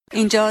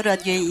اینجا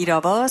رادیوی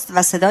ایراواست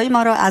و صدای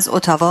ما را از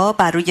اتاوا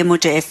بر روی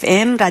موج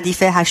FM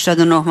ردیف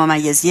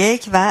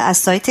 89.1 و از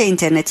سایت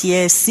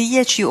اینترنتی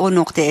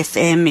CHUO.FM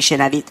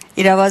میشنوید.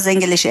 Irava's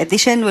English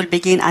edition will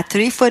begin at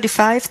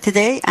 3:45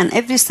 today and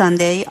every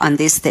Sunday on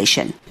this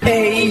station. ای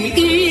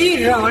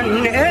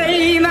ایران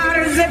ای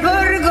مرز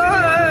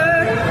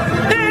پرگوهر،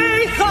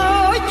 ای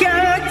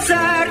خاکت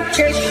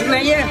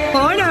سرچشمه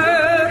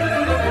هنر،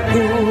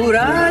 دور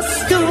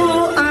از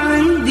تو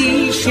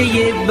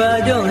اندیشه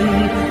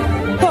بدان،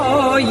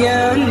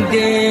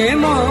 پاینده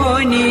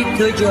مانی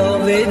تو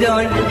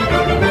جاودان.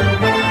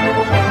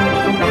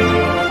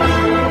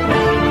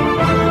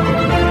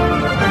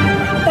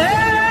 ای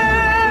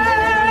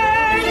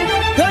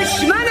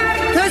دشمن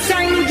تو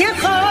سنگ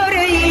خار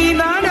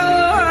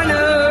ایمانم،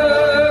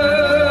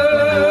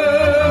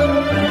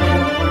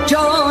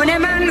 جان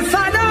من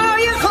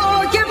فدای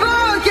خاک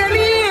پاک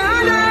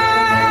میهنم.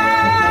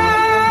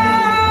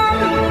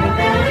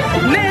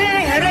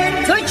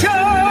 مهر تو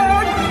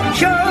چون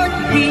شد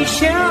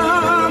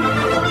پیشم،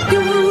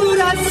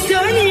 دور از تو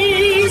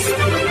نیست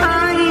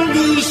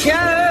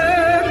اندیشم.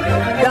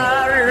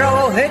 در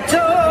راه تو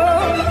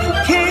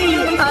کی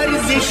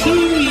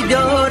ارزشی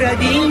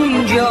دارد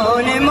این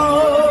جان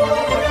ما،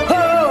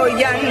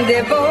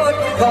 پاینده باد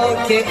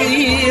خاک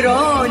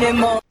ایران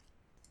ما.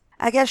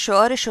 اگر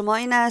شعار شما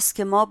این است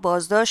که ما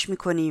بازداشت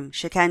می‌کنیم،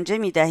 شکنجه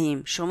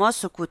می‌دهیم، شما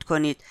سکوت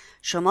کنید،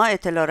 شما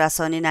اطلاع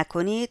رسانی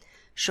نکنید،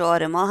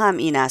 شعار ما هم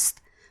این است: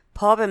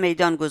 پا به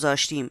میدان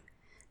گذاشتیم.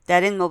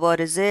 در این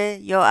مبارزه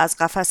یا از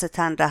قفس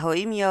تن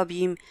رهایی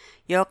می‌یابیم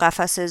یا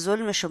قفس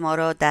ظلم شما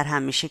را در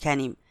هم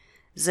می‌شکنیم.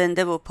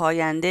 زنده و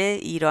پاینده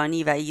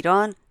ایرانی و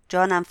ایران،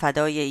 جانم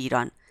فدای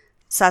ایران.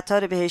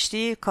 ستار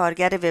بهشتی،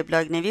 کارگر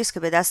وبلاگ نویس که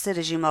به دست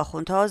رژیم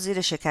آخوندها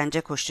زیر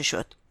شکنجه کشته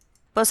شد.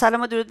 با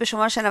سلام و درود به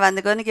شما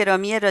شنوندگان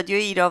گرامی رادیو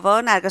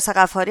ایراوا، نرگس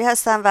غفاری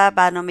هستم و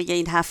برنامه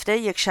این هفته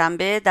یک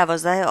شنبه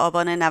 12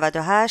 آبان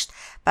 98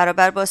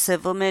 برابر با 3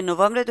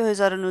 نوامبر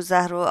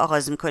 2019 رو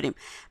آغاز می‌کنیم.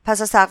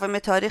 پس از تقویم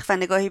تاریخ و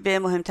نگاهی به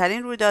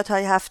مهمترین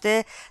رویدادهای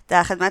هفته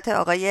در خدمت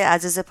آقای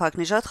عزیز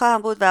پاکنژاد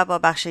خواهم بود و با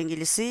بخش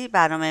انگلیسی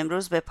برنامه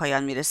امروز به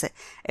پایان میرسه.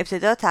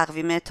 ابتدا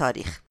تقویم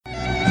تاریخ.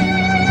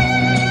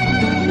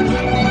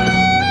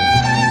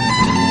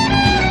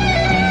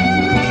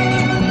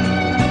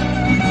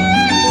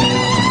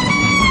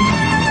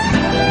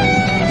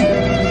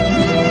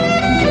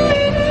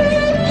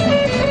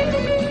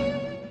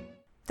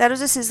 در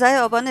روز 13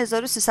 آبان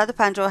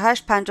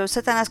 1358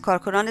 53 تن از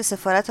کارکنان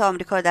سفارت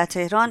آمریکا در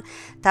تهران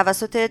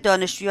توسط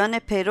دانشجویان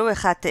پیرو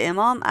خط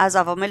امام از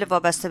عوامل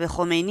وابسته به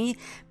خمینی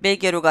به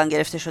گروگان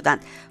گرفته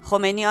شدند.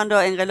 خمینی آن را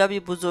انقلابی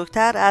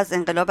بزرگتر از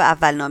انقلاب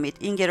اول نامید.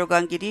 این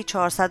گروگانگیری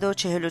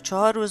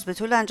 444 روز به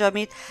طول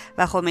انجامید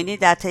و خمینی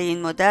در طی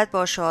این مدت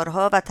با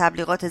شعارها و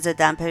تبلیغات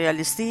ضد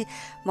امپریالیستی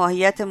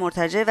ماهیت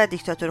مرتجع و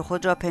دیکتاتور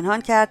خود را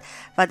پنهان کرد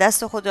و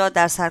دست خود را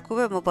در سرکوب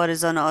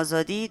مبارزان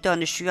آزادی،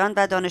 دانشجویان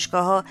و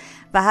دانشگاه‌ها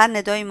و هر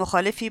ندای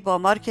مخالفی با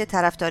مارک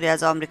طرفداری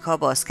از آمریکا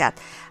باز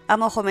کرد.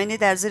 اما خمینی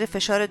در زیر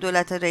فشار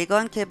دولت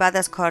ریگان که بعد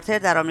از کارتر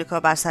در آمریکا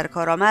بر سر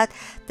کار آمد،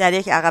 در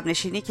یک عقب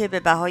نشینی که به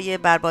بهای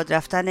برباد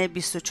رفتن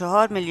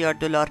 24 میلیارد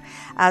دلار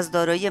از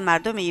دارایی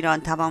مردم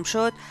ایران تمام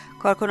شد،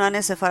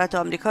 کارکنان سفارت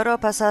آمریکا را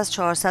پس از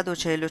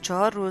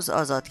 444 روز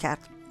آزاد کرد.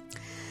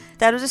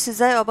 در روز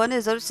 13 آبان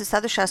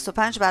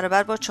 1365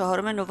 برابر با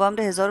 4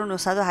 نوامبر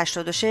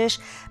 1986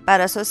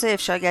 بر اساس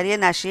افشاگری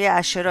نشریه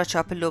الشرا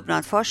چاپ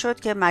لبنان فاش شد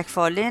که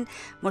مکفارلین،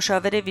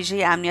 مشاور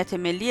ویژه امنیت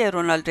ملی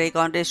رونالد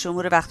ریگان رئیس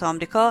جمهور وقت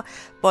آمریکا،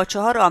 با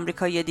 4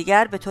 آمریکایی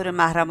دیگر به طور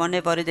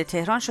محرمانه وارد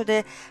تهران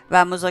شده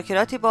و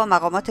مذاکراتی با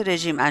مقامات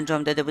رژیم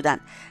انجام داده بودند.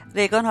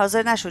 ریگان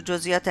حاضر نشد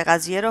جزئیات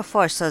قضیه را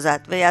فاش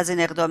سازد و از این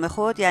اقدام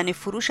خود، یعنی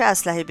فروش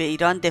اسلحه به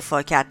ایران،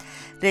 دفاع کرد.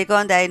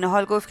 ریگان در این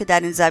حال گفت که در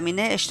این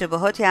زمینه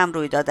اشتباهاتی هم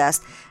روی داده است.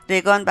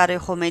 ریگان برای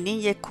خمینی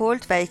یک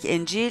کلت و یک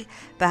انجیل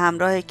به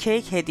همراه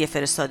کیک هدیه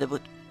فرستاده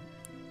بود.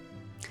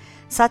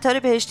 ستار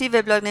بهشتی،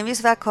 وبلاگ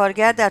نویس و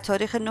کارگر، در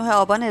تاریخ 9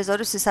 آبان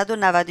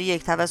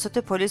 1391 توسط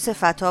پلیس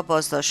فتا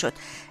بازداشت شد.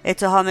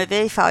 اتهام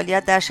وی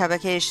فعالیت در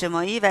شبکه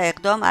اجتماعی و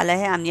اقدام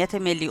علیه امنیت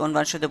ملی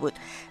عنوان شده بود.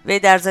 وی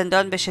در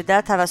زندان به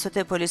شدت توسط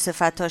پلیس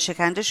فتا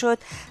شکنجه شد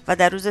و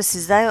در روز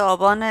 13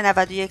 آبان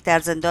 91 در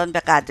زندان به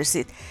قتل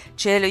رسید.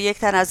 41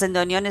 تن از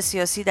زندانیان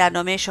سیاسی در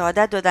نامه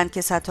شهادت دادند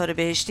که ستار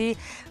بهشتی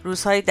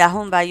روزهای 10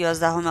 و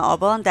 11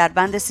 آبان در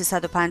بند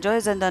 350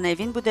 زندان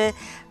اوین بوده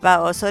و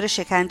آثار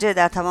شکنجه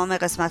در تمام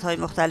قسمت‌های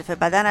مختلف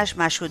بدنش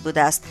مشهود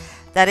بوده است.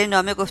 در این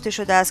نامه گفته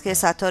شده است که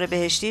ستار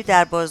بهشتی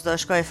در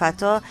بازداشتگاه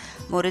فتا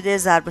مورد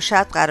ضرب و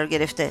شتم قرار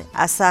گرفته،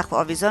 از سقف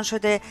آویزان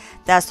شده،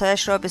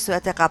 دستهایش را به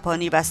صورت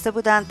قپانی بسته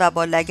بودند و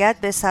با لگد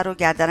به سر و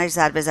گردنش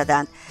ضربه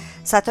زدند.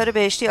 ستار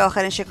بهشتی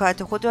آخرین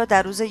شکایت خود را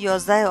در روز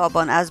 11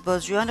 آبان از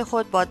بازجویان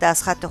خود با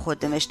دستخط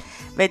خود نوشت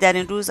و در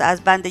این روز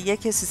از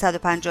بند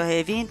 350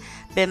 اوین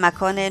به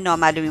مکان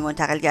نامعلومی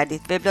منتقل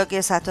گردید.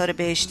 وبلاگ ستار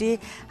بهشتی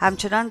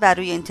همچنان بر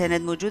روی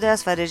اینترنت موجود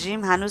است و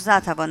رژیم هنوز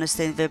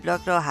نتوانسته این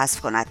وبلاگ را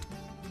حذف کند.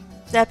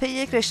 در پی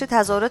یک رشته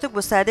تظاهرات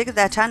گسترده که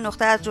در چند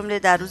نقطه از جمله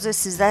در روز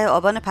 13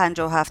 آبان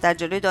 57 در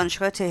جلوی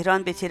دانشگاه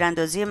تهران به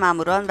تیراندازی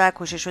ماموران و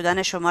کشته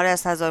شدن شماری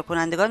از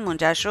تظاهرکنندگان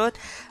منجر شد،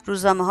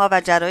 روزنامه‌ها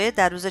و جراید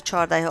در روز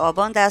 14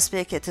 آبان دست به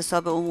یک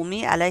اعتصاب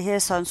عمومی علیه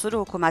سانسور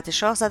حکومت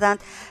شاه زدند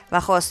و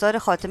خواستار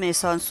خاتمه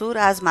سانسور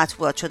از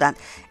مطبوعات شدند.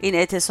 این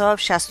اعتصاب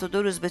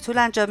 62 روز به طول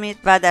انجامید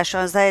و در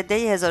 16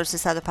 دی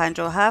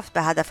 1357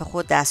 به هدف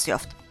خود دست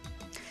یافت.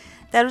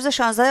 در روز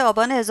 16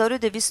 آبان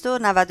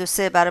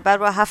 1293 برابر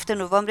با 7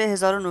 نوامبر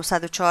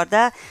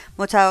 1914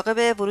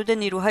 متعاقب ورود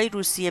نیروهای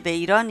روسیه به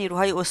ایران،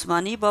 نیروهای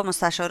عثمانی با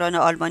مستشاران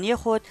آلمانی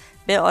خود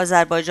به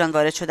آذربایجان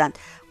وارد شدند.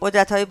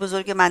 قدرت‌های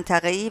بزرگ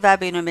منطقه‌ای و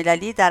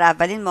بین‌المللی در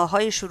اولین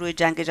ماه‌های شروع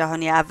جنگ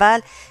جهانی اول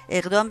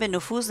اقدام به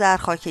نفوذ در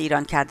خاک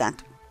ایران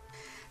کردند.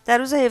 در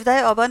روز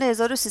 17 آبان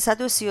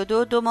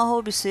 1332 2 ماه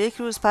و 21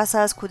 روز پس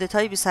از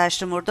کودتای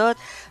 28 مرداد،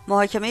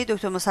 محاکمه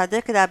دکتر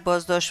مصدق که در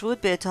بازداشت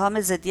بود به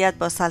اتهام ضدیت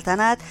با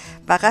سلطنت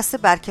و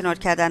قصد برکنار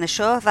کردن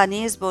شاه و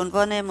نیز به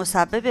عنوان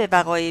مسبب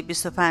وقایع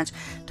 25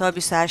 تا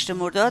 28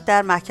 مرداد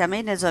در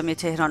محکمه نظامی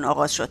تهران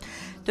آغاز شد.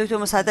 دکتر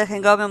مصدق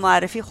هنگام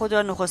معرفی خود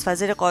را نخست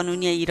وزیر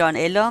قانونی ایران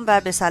اعلام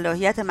و به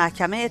صلاحیت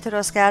محکمه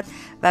اعتراض کرد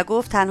و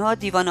گفت تنها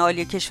دیوان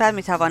عالی کشور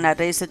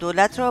می‌تواند رئیس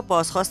دولت را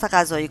بازخواست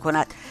قضایی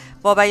کند.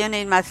 با بیان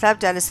این مطلب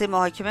جلسه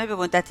محاکمه به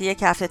مدت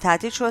 1 هفته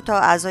تعطیل شد تا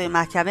اعضای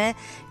محکمه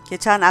که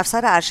چند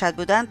افسر ارشد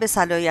بودند به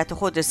صلاحیت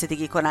خود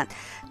رسیدگی کنند.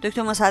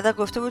 دکتر مصدق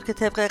گفته بود که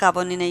طبق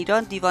قوانین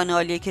ایران دیوان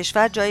عالی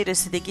کشور جای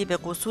رسیدگی به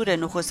قصور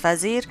نخست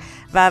وزیر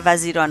و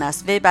وزیران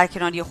است. وی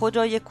برکناری خود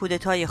را یک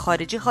کودتای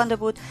خارجی خوانده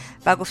بود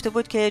و گفته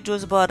بود که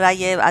جز با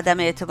رأی عدم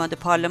اعتماد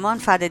پارلمان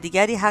فرد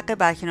دیگری حق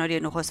برکناری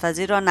نخست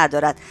وزیر را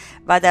ندارد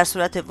و در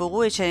صورت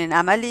وقوع چنین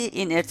عملی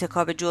این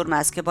ارتکاب جرم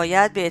است که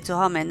باید به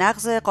اتهام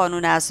نقض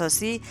قانون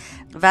اساسی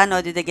و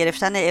نادیده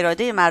گرفتن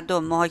اراده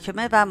مردم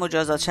محاکمه و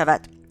مجازات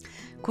شود.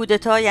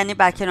 کودتا یعنی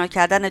برکنار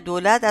کردن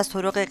دولت از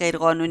طرق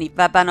غیرقانونی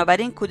و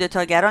بنابراین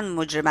کودتاگران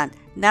مجرمند،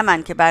 نه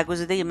من که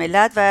برگزیده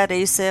ملت و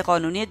رئیس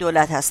قانونی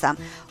دولت هستم.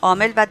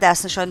 عامل و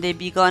دست نشانده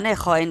بیگانه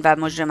خائن و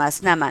مجرم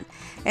است، نه من.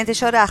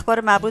 انتشار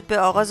اخبار مربوط به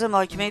آغاز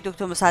محاکمه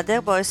دکتر مصدق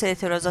باعث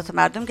اعتراضات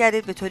مردم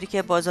گردید، به طوری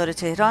که بازار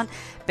تهران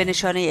به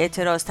نشانه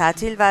اعتراض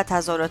تعطیل و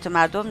تظاهرات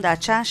مردم در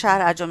چند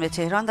شهر از جمله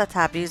تهران و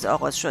تبریز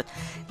آغاز شد.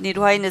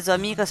 نیروهای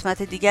نظامی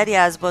قسمت دیگری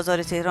از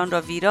بازار تهران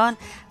را ویران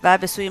و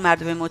به سوی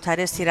مردم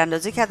معترض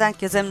تیراندازی کردند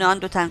که ضمن آن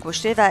 2 تن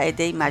کشته و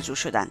عده‌ای مجروح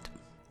شدند.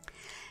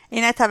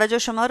 این توجه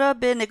شما را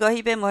به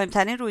نگاهی به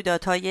مهمترین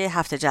رویدادهای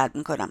هفته جلب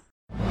می‌کنم.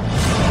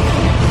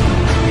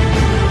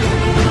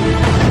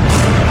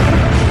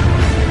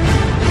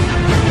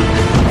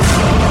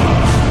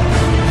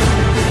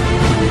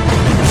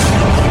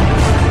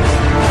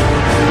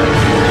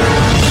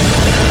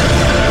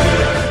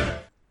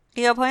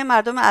 غیاب‌های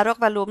مردم عراق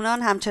و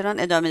لبنان همچنان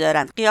ادامه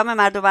دارند. قیام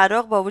مردم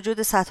عراق با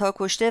وجود صدها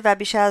کشته و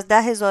بیش از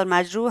 10,000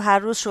 مجروح هر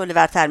روز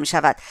شعله‌ورتر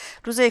می‌شود.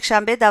 روز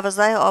یکشنبه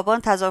 12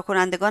 آبان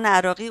تظاهرکنندگان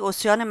عراقی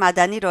عصیان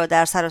مدنی را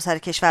در سراسر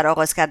کشور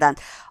آغاز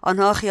کردند.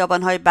 آنها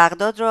خیابان‌های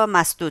بغداد را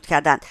مسدود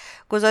کردند.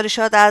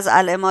 گزارشات از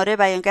الاماره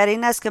بیانگر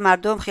این است که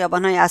مردم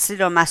خیابان‌های اصلی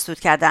را مسدود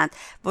کردند.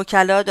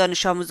 وکلا،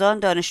 دانش آموزان،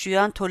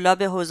 دانشجویان،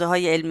 طلاب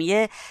حوزه‌های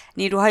علمیه،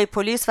 نیروهای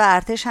پلیس و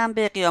ارتش هم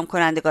به قیام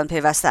کنندگان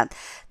پیوستند.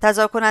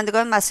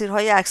 تظاهرکنندگان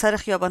مسیرهای اکثر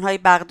خیابان‌های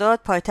بغداد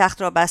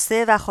پایتخت را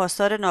بسته و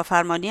خواستار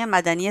نافرمانی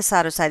مدنی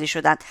سراسری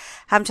شدند.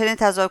 همچنین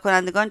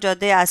تظاهرکنندگان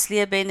جاده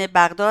اصلی بین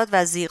بغداد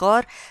و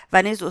زیغار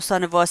و نیز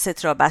استان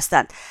واسط را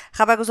بستند.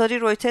 خبرگزاری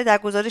رویتر در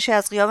گزارشی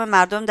از قیام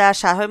مردم در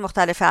شهرهای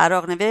مختلف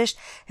عراق نوشت: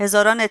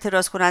 هزاران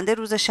اعتراض کننده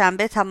روز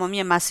شنبه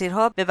تمامی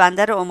مسیرها به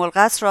بندر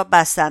القصر را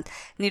بستند.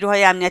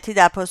 نیروهای امنیتی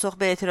در پاسخ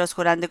به اعتراض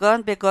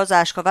کنندگان به گاز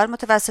اشک‌آور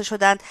متوسل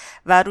شدند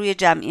و روی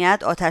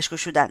جمعیت آتش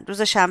گشودند.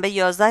 روز شنبه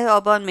 11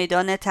 آبان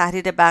میدان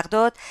تحریر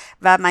بغداد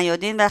و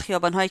میادین و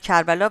خیابان‌های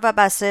کربلا و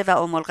بصره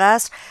و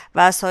القصر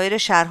و سایر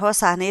شهرها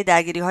صحنه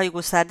درگیری‌های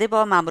گسترده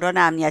با ماموران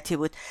امنیتی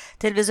بود.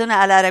 تلویزیون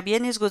العربیه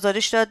نیز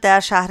گزارش داد در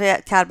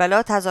شهر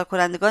کربلا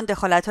تظاهرکنندگان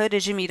دخالت‌های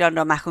رژیم ایران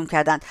را محکوم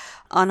کردند.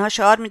 آنها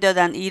شعار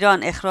می‌دادند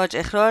ایران اخراج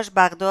اخراج،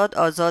 بغداد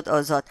آزاد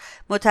آزاد.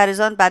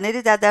 معترضان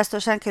بنری در دست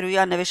داشتند که روی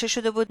آن نوشته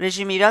شده بود: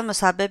 رژیم ایران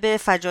مسبب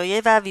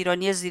فجایع و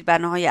ویرانی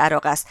زیربناهای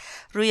عراق است.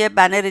 روی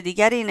بنر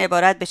دیگری این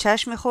عبارت به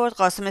چشم می‌خورد: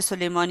 قاسم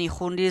سلیمانی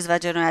خونریز و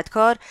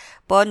جنایتکار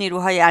با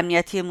نیروهای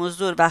امنیتی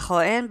مزدور و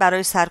خائن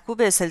برای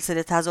سرکوب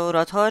سلسله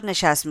تظاهرات‌ها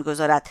نشست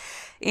می‌گذارد.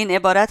 این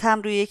عبارت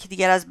هم روی یکی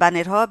دیگر از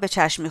بنرها به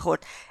چشم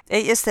می‌خورد: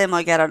 ای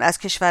استعمارگران از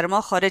کشور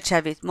ما خارج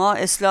شوید، ما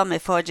اسلام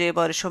فاجعه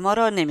بار شما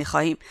را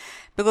نمی‌خواهیم.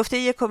 به گفته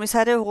یک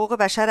کمیسر حقوق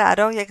بشر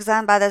عراق، یک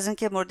زن بعد از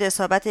اینکه مورد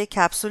اصابت یک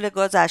کپسول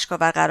گاز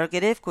اشک‌آور قرار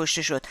گرفت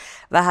کشته شد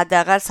و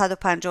حداقل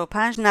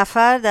 155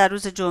 نفر در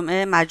روز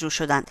جمعه مجروح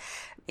شدند.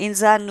 این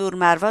زن نور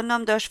مروان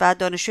نام داشت و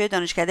دانشجوی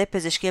دانشکده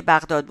پزشکی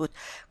بغداد بود.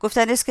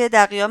 گفتنی است که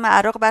در قیام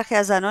عراق برخی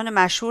از زنان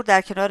مشهور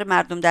در کنار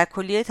مردم در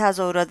کلیه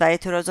تظاهرات و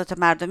اعتراضات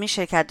مردمی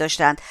شرکت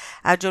داشتند،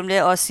 از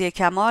جمله آسیه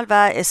کمال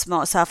و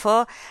اسماء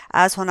صفا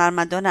از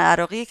هنرمندان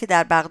عراقی که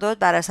در بغداد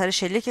بر اثر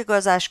شلیک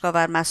گاز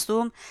اشک‌آور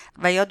مصدوم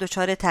و یا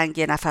دچار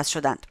تنگی نفس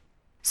شدند.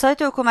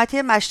 سایت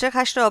حکومتی مشرق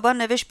 8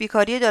 آبان نوشت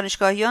بیکاری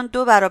دانشگاهیان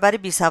 2 برابر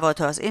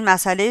بیسواد است. این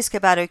مسئله است که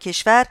برای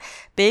کشور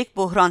به یک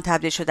بحران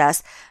تبدیل شده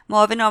است.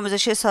 معاون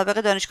آموزشی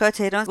سابق دانشگاه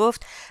تهران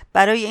گفت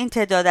برای این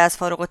تعداد از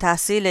فارغ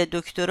التحصیل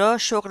دکترا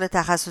شغل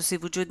تخصصی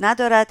وجود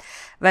ندارد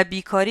و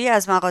بیکاری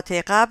از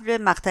مقاطع قبل به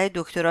مقطع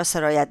دکترا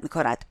سرایت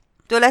می‌کند.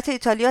 دولت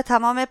ایتالیا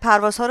تمام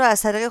پروازها را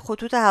از طریق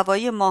خطوط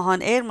هوایی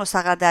ماهان ایر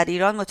مستقر در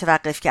ایران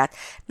متوقف کرد.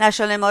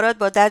 نشنال امارات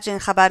با درج این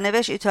خبر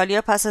نوشت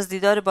ایتالیا پس از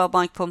دیدار با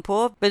مایک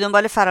پومپئو به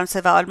دنبال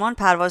فرانسه و آلمان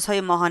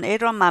پروازهای ماهان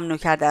ایر را ممنوع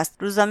کرده است.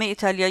 روزنامه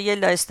ایتالیایی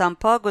لا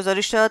استامپا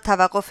گزارش داد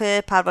توقف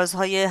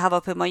پروازهای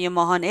هواپیمای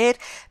ماهان ایر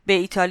به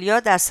ایتالیا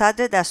در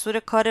صدر دستور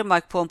کار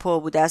مایک پومپئو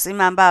بوده است. این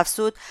منبع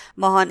افزود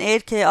ماهان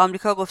ایر که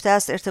آمریکا گفته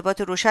است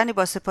ارتباط روشنی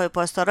با سپاه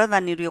پاسداران و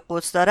نیروی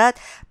قدس دارد،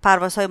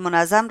 پروازهای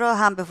منظم را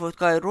هم به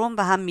فرودگاه روم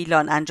و هم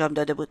میلان انجام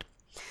داده بود.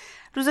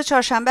 روز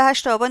چهارشنبه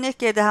 8 آبان یک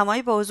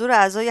گردهمایی با حضور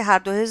اعضای هر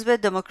دو حزب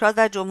دموکرات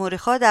و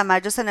جمهوری‌خواه در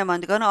مجلس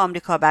نمایندگان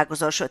آمریکا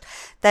برگزار شد.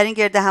 در این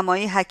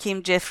گردهمایی حکیم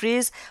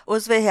جفریز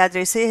عضو هیئت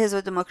رئیسه حزب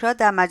دموکرات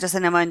در مجلس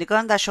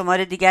نمایندگان و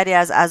شمار دیگری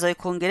از اعضای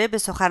کنگره به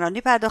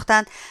سخنرانی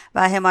پرداختند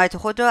و حمایت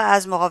خود را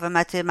از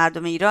مقاومت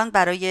مردم ایران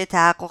برای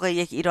تحقق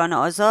یک ایران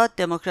آزاد،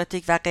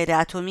 دموکراتیک و غیر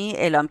اتمی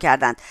اعلام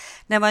کردند.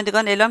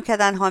 نمایندگان اعلام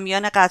کردند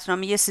حامیان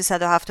قطعنامه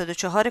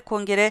 374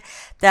 کنگره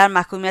در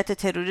محکومیت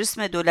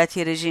تروریسم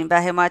دولتی رژیم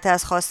و حمایت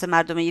از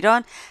خواست مردم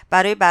ایران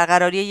برای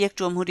برقراری یک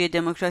جمهوری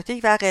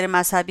دموکراتیک و غیر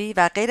مذهبی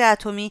و غیر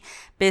اتمی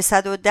به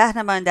 110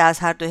 نماینده از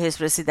هر دو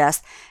حزب رسیده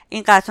است.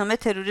 این قطعنامه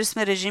تروریسم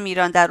رژیم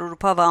ایران در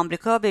اروپا و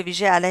آمریکا به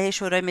ویژه علیه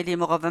شورای ملی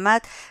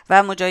مقاومت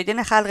و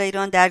مجاهدین خلق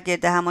ایران در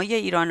گردهمایی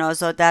ایران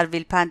آزاد در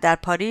ویلپند در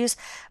پاریس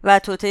و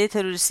توطئه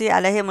تروریستی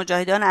علیه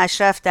مجاهدان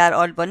اشرف در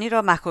آلبانی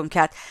را محکوم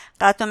کرد.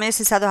 قطعنامه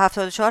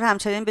 374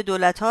 همچنین به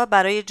دولت‌ها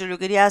برای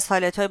جلوگیری از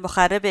فعالیت‌های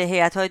مخرب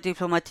هیئت‌های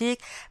دیپلماتیک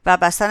و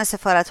بستن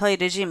سفارت‌های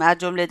رژیم از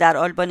جمله در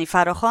آلبانی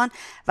فراخوان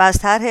و از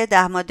طرح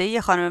 10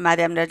 ماده‌ای خانم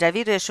مریم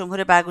رجوی رئیس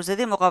جمهور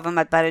برگزیده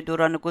مقاومت برای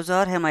دوران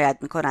گذار حمایت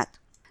می‌کند.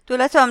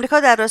 دولت آمریکا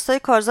در راستای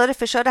کارزار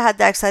فشار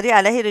حداکثری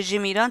علیه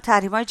رژیم ایران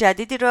تحریم‌های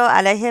جدیدی را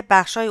علیه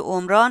بخش‌های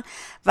عمران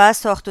و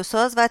ساخت و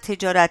ساز و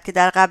تجارت که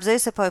در قبضه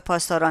سپاه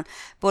پاسداران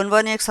به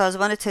عنوان یک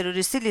سازمان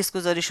تروریستی لیست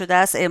گذاری شده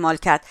است اعمال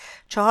کرد.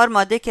 4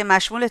 ماده که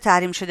مشمول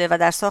تحریم شده و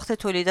در ساخت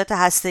تولیدات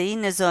هسته‌ای،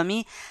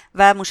 نظامی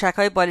و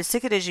موشک‌های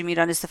بالیستیک رژیم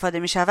ایران استفاده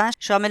می‌شوند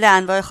شامل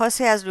انواع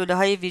خاصی از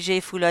لوله‌های ویژه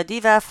فولادی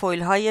و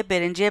فویل‌های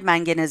برنجی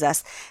منگنز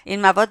است.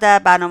 این مواد در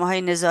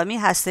برنامه‌های نظامی،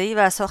 هسته‌ای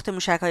و ساخت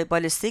موشک‌های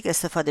بالیستیک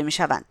استفاده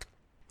می‌شوند.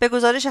 به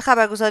گزارش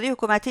خبرگزاری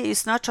حکومتی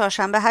ایسنا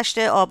چهارشنبه 8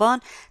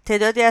 آبان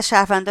تعدادی از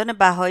شهروندان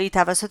بهایی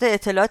توسط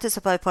اطلاعات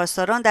سپاه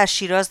پاسداران در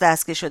شیراز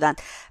دستگیر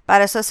شدند.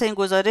 بر اساس این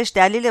گزارش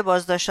دلیل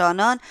بازداشت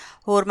آنان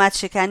حرمت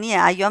شکنی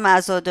ایام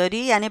عزاداری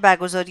یعنی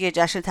برگزاری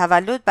جشن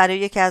تولد برای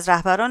یکی از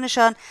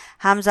رهبرانشان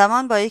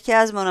همزمان با یکی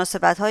از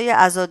مناسبت‌های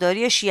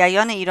عزاداری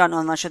شیعیان ایران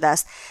عنوان شده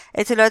است.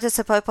 اطلاعات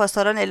سپاه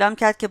پاسداران اعلام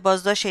کرد که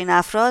بازداشت این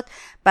افراد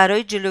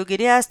برای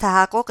جلوگیری از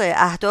تحقق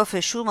اهداف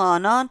شوم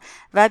آنان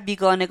و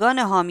بیگانگان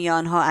حامی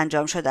آنها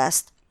انجام شده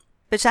است.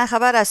 به چند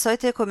خبر از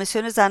سایت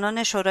کمیسیون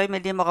زنان شورای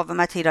ملی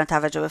مقاومت ایران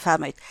توجه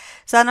بفرمایید.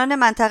 زنان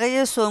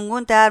منطقه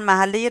سنگون در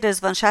محله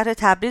رضوانشهر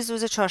تبریز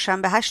روز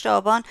چهارشنبه 8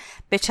 آبان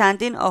به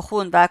چندین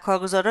آخوند و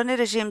کارگزاران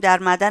رژیم در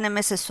معدن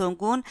مس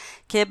سنگون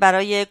که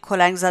برای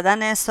کلنگ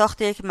زدن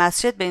ساخت یک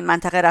مسجد به این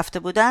منطقه رفته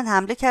بودند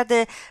حمله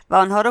کرده و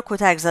آنها را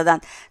کتک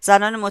زدند.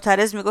 زنان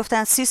معترض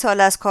میگفتند 30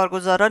 سال از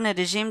کارگزاران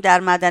رژیم در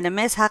معدن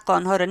مس حق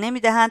آنها را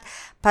نمیدهند،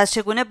 پس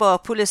چگونه با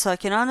پول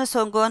ساکنان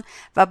سنگون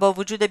و با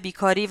وجود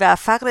بیکاری و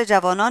فقر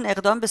جوانان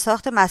اقدام به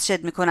ساخت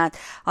مسجد می‌کنند.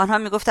 آنها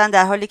می‌گفتند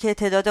در حالی که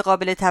تعداد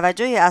قابل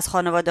توجهی از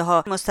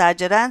خانواده‌ها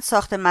مستاجرند،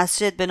 ساخت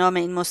مسجد به نام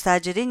این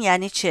مستاجرین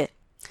یعنی چه؟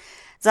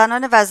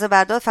 زنان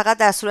وظیفه‌بردار فقط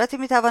در صورتی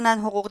می‌توانند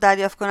حقوق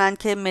دریافت کنند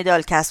که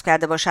مدال کسب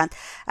کرده باشند.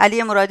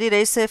 علی مرادی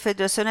رئیس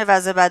فدراسیون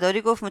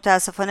وظیفه‌برداری گفت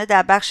متاسفانه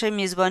در بخش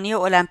میزبانی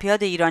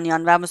المپیاد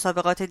ایرانیان و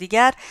مسابقات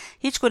دیگر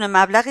هیچگونه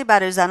مبلغی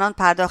برای زنان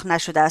پرداخت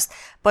نشده است.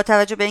 با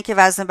توجه به اینکه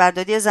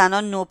وزنه‌برداری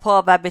زنان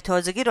نوپا و به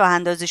تازگی راه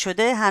اندازی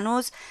شده،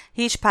 هنوز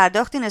هیچ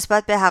پرداختی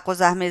نسبت به حق و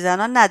زحمه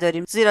زنان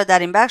نداریم، زیرا در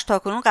این بخش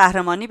تاکنون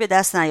قهرمانی به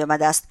دست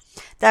نیامده است.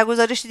 در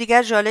گزارش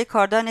دیگر ژاله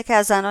کاردان که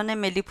از زنان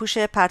ملی پوش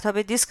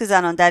پرتاب دیسک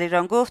زنان در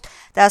ایران گفت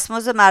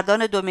دستمزد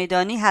مردان دو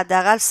میدانی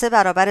حداقل 3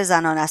 برابر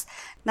زنان است.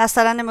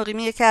 نسترن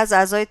مقیمی که از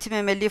اعضای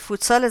تیم ملی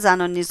فوتسال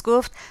زنان نیز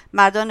گفت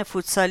مردان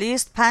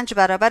فوتسالیست 5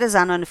 برابر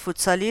زنان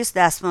فوتسالیست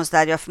دستمزد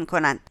دریافت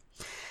می‌کنند.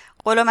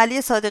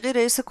 غلامعلی صادقی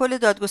رئیس کل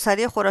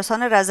دادگستری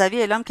خراسان رضوی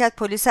اعلام کرد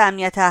پلیس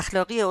امنیت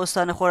اخلاقی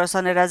استان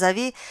خراسان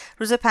رضوی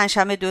روز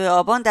پنجشنبه 2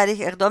 آبان در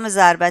یک اقدام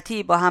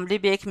ضربتی با حمله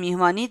به یک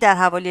میهمانی در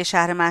حوالی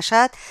شهر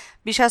مشهد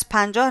بیش از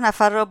 50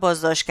 نفر را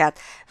بازداشت کرد.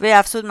 وی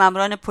افزود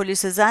ماموران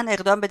پلیس زن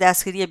اقدام به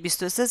دستگیری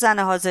 23 زن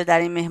حاضر در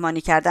این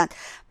مهمانی کردند.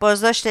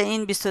 بازداشت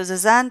این 23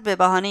 زن به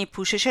بهانه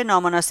پوشش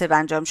نامناسب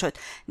انجام شد.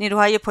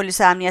 نیروهای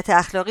پلیس امنیت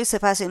اخلاقی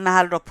سپس این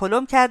محل را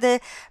پلم کرده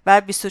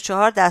و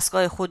 24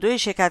 دستگاه خودروی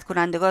شرکت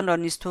کنندگان را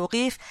نیز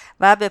توقیف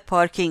و به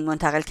پارکینگ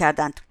منتقل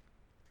کردند.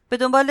 به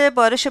دنبال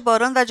بارش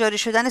باران و جاری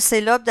شدن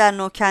سیلاب در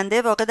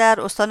نوکنده واقع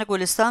در استان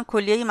گلستان،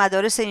 کلیه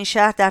مدارس این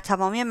شهر در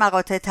تمامی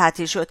مقاطع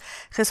تعطیل شد.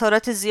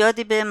 خسارات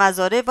زیادی به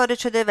مزارع وارد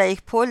شده و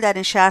یک پل در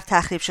این شهر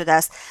تخریب شده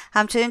است.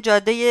 همچنین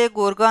جاده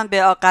گرگان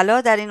به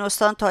آقلا در این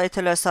استان تا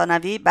اطلاع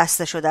ثانوی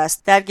بسته شده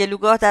است. در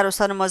گلوگاه در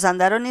استان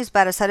مازندران نیز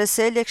بر اثر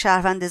سیل یک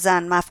شهروند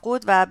زن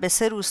مفقود و به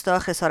 3 روستا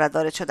خسارت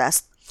وارد شده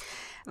است.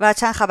 و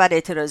چند خبر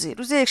اعتراضی.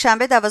 روز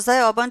یکشنبه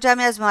 12 آبان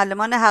جمعی از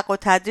معلمان حق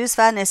التدریس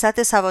و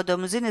نهضت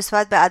سوادآموزی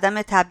نسبت به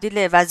عدم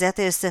تبدیل وضعیت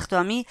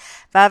استخدامی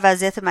و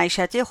وضعیت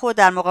معیشتی خود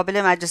در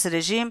مقابل مجلس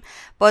رژیم،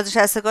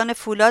 بازنشستگان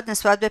فولاد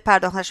نسبت به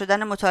پرداخت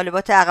نشدن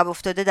مطالبات عقب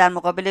افتاده در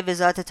مقابل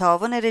وزارت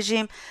تعاون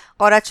رژیم،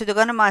 غارت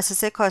شدگان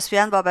مؤسسه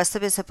کاسپیان وابسته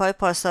به سپاه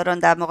پاسداران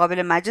در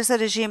مقابل مجلس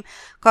رژیم،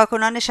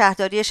 کارکنان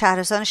شهرداری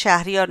شهرستان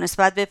شهریار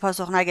نسبت به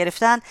پاسخ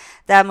نگرفتن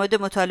در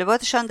مورد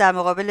مطالباتشان در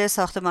مقابل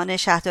ساختمان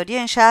شهرداری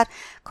این شهر،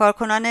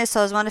 کارکنان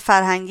سازمان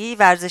فرهنگی،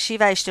 ورزشی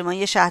و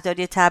اجتماعی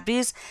شهرداری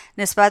تبریز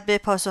نسبت به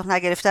پاسخ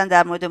نگرفتن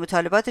در مورد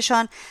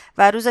مطالباتشان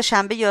و روز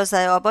شنبه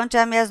 11 آبان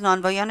جمعی از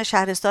نانوایان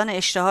شهرستان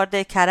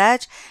اشتهارد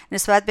کرج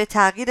نسبت به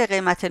تغییر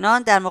قیمت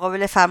نان در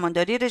مقابل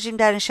فرمانداری رژیم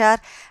در این شهر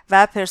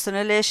و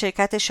پرسنل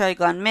شرکت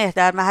شایگان مه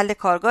در محل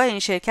کارگاه این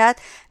شرکت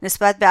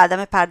نسبت به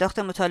عدم پرداخت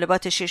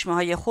مطالبات 6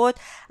 ماهه خود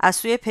از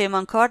سوی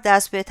پیمانکار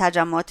دست به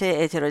تجمعات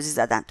اعتراضی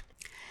زدند.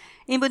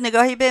 این بود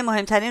نگاهی به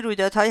مهمترین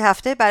رویدادهای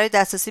هفته. برای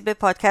دسترسی به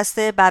پادکست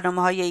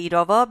برنامه‌های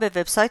ایراوا به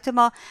وبسایت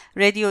ما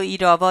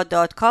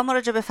radioirava.com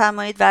مراجعه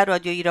بفرمایید و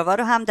رادیو ایراوا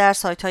رو هم در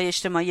سایت‌های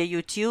اجتماعی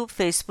یوتیوب،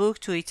 فیسبوک،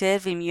 توییتر،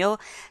 ویمیو،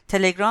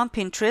 تلگرام،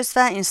 پینترست و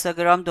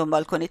اینستاگرام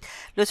دنبال کنید.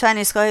 لطفاً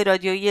ایستگاه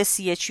رادیویی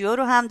CHU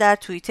رو هم در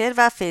توییتر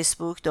و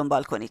فیسبوک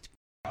دنبال کنید.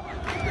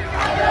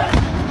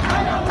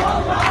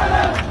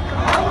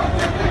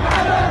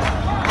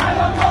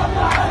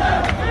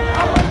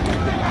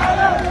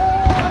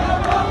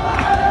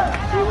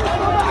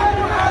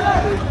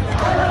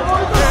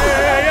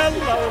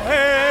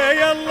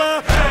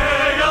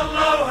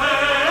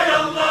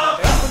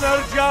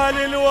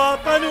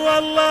 الوطن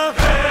والله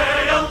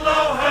هي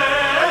الله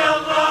وهي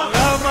الله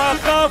لا ما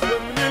خاف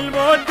من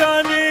الموت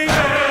تاني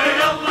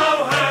هي الله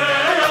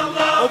وهي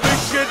الله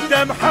وبالشدة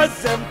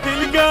محزم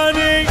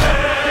تلقاني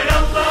هي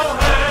الله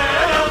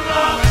وهي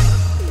الله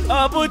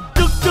ابو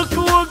الدكدك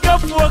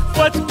وقف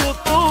وقفة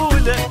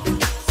بطولة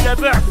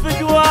 7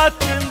 فدوات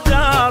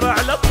تندار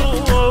على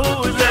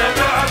طوله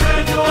 7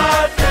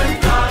 فدوات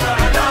تندار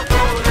على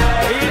طوله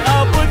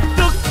ابو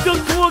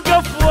الدكدك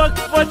وقف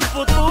وقفة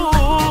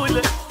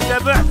بطولة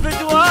 7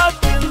 فدوات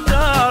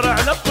تندار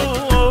على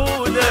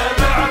طوله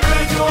 7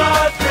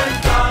 فدوات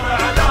تندار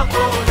على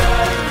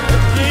طوله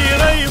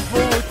غيره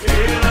يفوت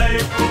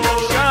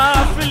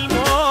شاف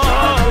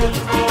الموت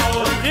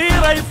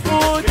غيره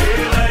يفوت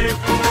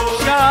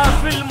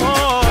شاف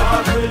الموت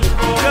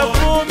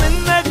كفو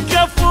منك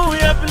كفو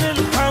يا ابن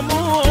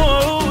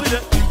الحمولة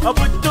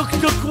ابو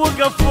الدكدك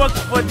وقف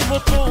وقفة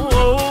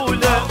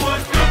بطولة ابو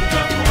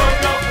الدكدك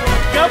وقف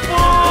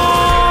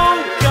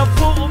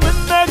كفو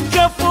منك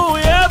كفو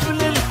يا ابن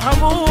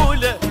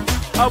الحمولة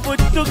ابو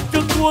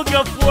الدكدك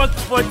وقف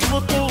وقفة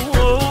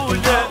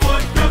بطولة ابو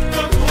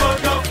الدكدك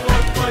وقف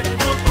وقفة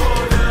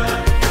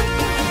بطولة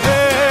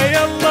هي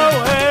الله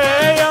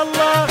وهي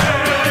الله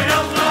هي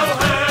الله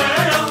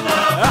وهي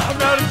الله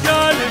احنا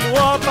رجال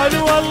الوطن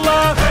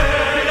والله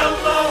هي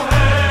الله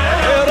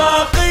وهي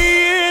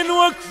عراقيين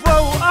وقفة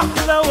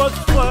واحلى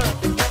وقفة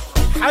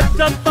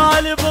حتى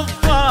الطالب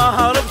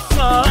الظاهر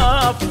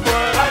بصفه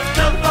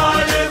حتى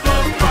الطالب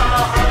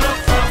الظاهر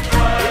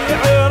بصفه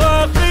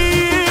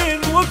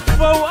عراقيين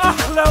وقفة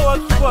واحلى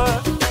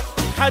وقفة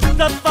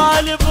حتى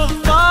الطالب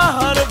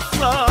الظاهر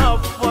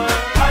بصفه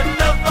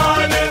حتى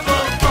الطالب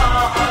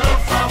الظاهر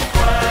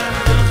بصفه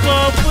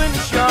الخوف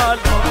انشال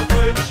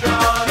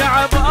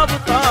شعب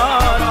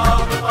ابطال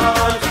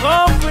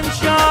الخوف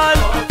انشال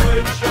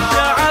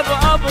شعب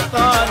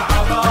ابطال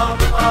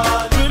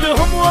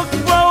كلهم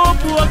وقفة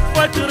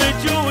وبوقفة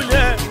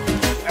رجولة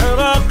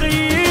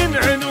عراقيين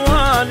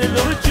عنوان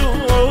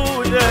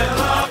الرجولة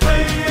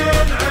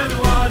عراقيين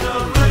عنوان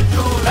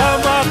الرجولة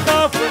ما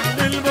خاف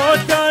من الموت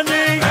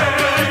تاني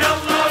هي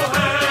الله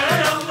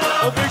وهي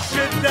الله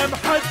وبالشدة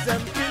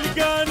محزم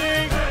تلقاني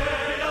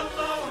هي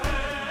الله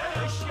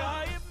وهي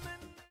الشايب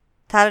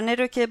ترانه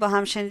رو که با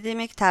هم شنیدیم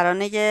یک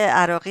ترانه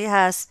عراقی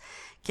هست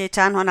که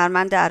چند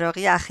هنرمند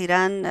عراقی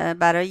اخیراً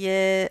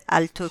برای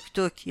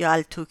التوکتوک یا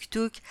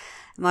التوکتوک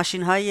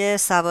ماشین‌های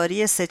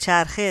سواری 3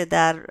 چرخه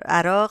در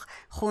عراق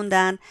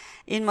خوندن.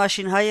 این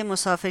ماشین‌های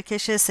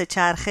مسافرکش 3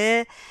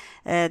 چرخه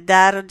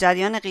در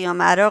جریان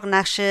قیام عراق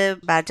نقش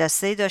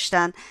برجسته‌ای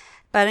داشتند،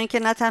 برای اینکه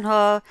نه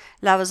تنها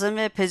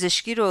لوازم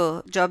پزشکی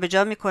رو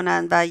جابجا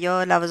می‌کنند و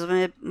یا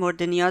لوازم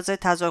مورد نیاز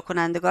تظاهر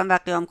کنندگان و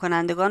قیام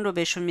کنندگان رو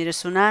بهشون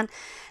میرسونن،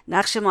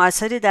 نقش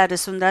مؤثری در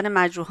رسوندن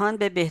مجروحان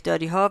به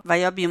بهداری‌ها و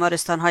یا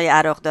بیمارستان‌های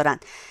عراق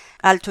دارند.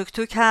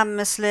 التوکتوک هم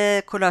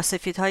مثل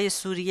کلاسفیدهای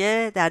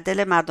سوریه در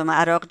دل مردم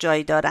عراق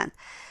جای دارند.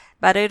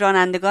 برای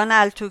رانندگان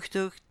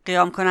التوکتوک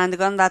قیام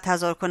کنندگان و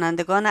تظاهر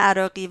کنندگان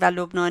عراقی و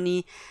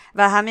لبنانی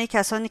و همه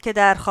کسانی که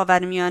در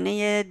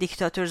خاورمیانه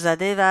دیکتاتور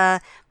زده و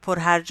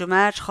پرهرج و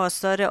مرج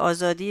خواستار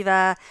آزادی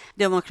و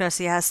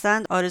دموکراسی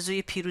هستند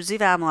آرزوی پیروزی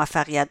و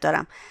موفقیت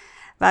دارم.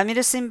 و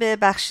میرسیم به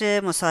بخش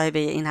مصاحبه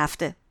این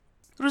هفته.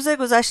 روز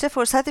گذشته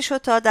فرصتی شد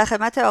تا در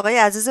خدمت آقای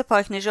عزیز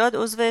پاکنژاد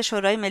عضو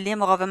شورای ملی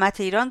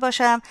مقاومت ایران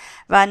باشم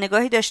و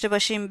نگاهی داشته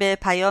باشیم به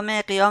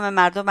پیام قیام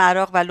مردم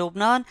عراق و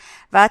لبنان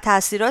و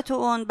تأثیرات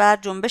اون بر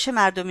جنبش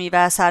مردمی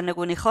و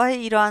سرنگونی‌خواه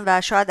ایران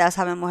و شاید از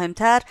همه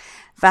مهمتر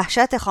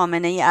وحشت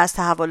خامنه‌ای از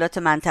تحولات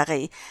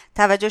منطقه‌ای.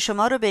 توجه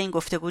شما رو به این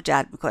گفتگو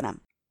جلب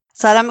می‌کنم.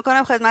 سلام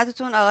میکنم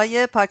خدمتتون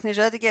آقای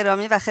پاکنژاد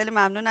گرامی و خیلی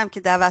ممنونم که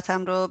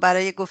دعوتم رو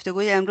برای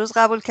گفتگوی امروز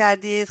قبول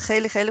کردید.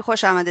 خیلی خیلی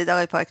خوش آمدید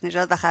آقای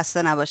پاکنژاد و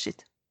خسته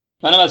نباشید.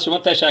 منم از شما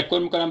تشکر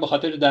میکنم به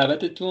خاطر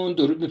دعوتتون.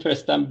 درود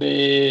میفرستم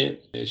به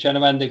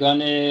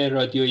شنوندگان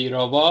رادیو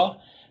ایراوا.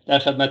 در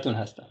خدمتتون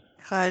هستم.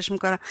 خواهش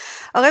میکنم.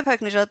 آقای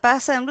پاکنژاد،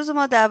 بحث امروز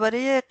ما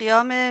درباره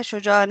قیام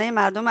شجاعانه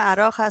مردم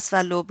عراق هست و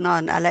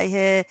لبنان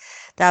علیه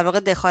در واقع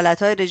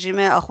دخالت‌های رژیم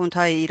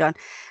آخوندهای ایران.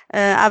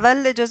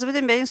 اول اجازه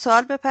بدیم به این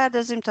سوال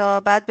بپردازیم تا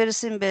بعد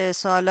برسیم به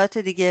سوالات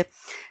دیگه.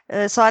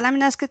 سوالم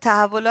این است که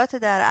تحولات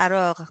در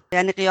عراق،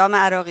 یعنی قیام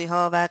عراقی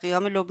ها و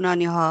قیام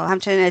لبنانی ها،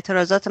 همچنین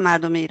اعتراضات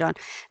مردم ایران،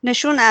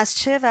 نشون از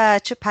چه و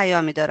چه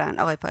پیامی دارن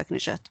آقای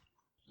پاکنژاد؟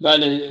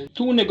 بله،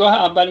 تو نگاه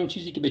اول اون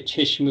چیزی که به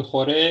چشم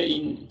میخوره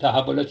این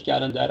تحولاتی که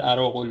الان در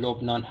عراق و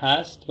لبنان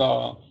هست و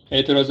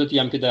اعتراضاتی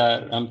هم که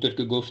همونطور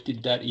که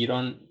گفتید در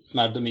ایران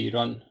مردم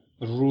ایران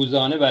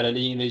روزانه بر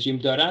علیه این رژیم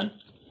دارن،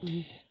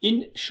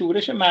 این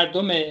شورش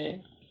مردم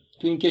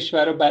تو این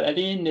کشور بر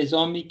علیه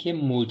نظامی که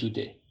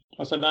موجوده.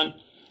 مثلا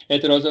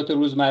اعتراضات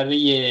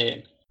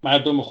روزمره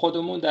مردم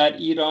خودمون در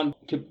ایران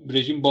که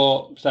رژیم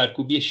با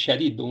سرکوبی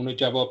شدید به اونو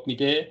جواب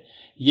میده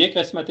یک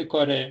قسمت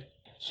کاره.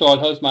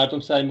 سال‌هاست مردم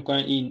سعی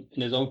میکنن این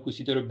نظام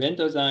پوسیده رو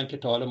بندازن که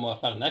تا حالا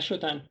موفق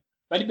نشدن،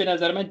 ولی به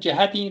نظر من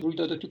جهت این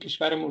رویداد تو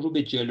کشورمون رو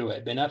به جلوه،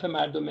 به نفع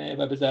مردمه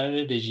و به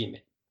ضرر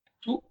رژیمه.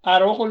 تو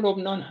عراق و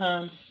لبنان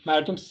هم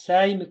مردم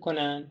سعی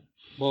میکنن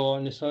با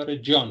نثار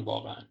جان،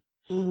 واقعا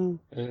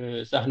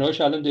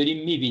صحنه‌هاش الان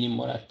داریم میبینیم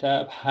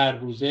مرتب هر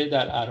روزه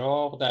در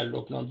عراق، در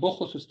لبنان،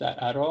 بخصوص در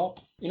عراق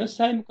اینا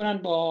سعی میکنن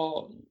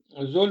با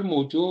ظلم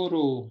و جور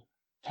و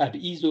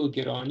تبعیض و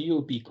گرانی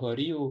و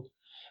بیکاری و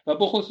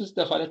بخصوص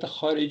دخالت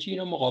خارجی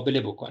اینا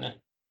مقابله بکنن.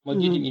 ما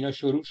دیدیم اینا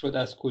شروع شد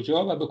از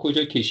کجا و به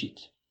کجا کشید.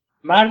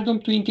 مردم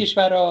تو این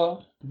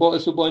کشورها با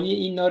اسوبانی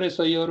این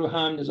نارسایی‌ها رو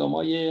هم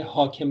نظام‌های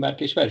حاکم بر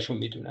کشورشون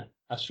میدونن،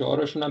 از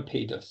شعارشون هم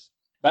پیداست.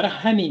 برای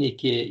همینه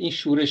که این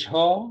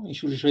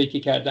شورش‌هایی که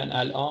کردن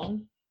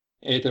الان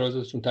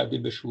اعتراضاتشون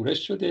تبدیل به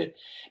شورش شده،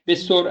 به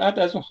سرعت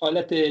از اون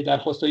حالت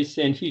درخواست‌های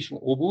صنفیشون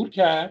عبور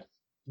کرد،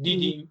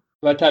 دیدیم،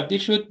 و تبدیل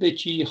شد به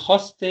چی؟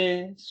 خواست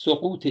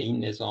سقوط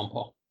این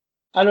نظام‌ها.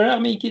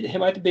 علیرغم اینکه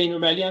حمایت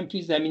بین‌المللی هم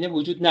توی زمینه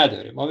وجود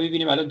نداره. ما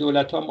می‌بینیم الان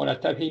دولت‌ها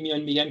مرتب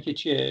میان میگن که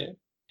چیه؟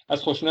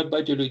 از خشونت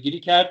باید جلوگیری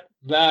کرد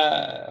و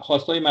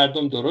خواستای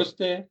مردم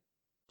درسته،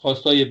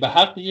 خواستای به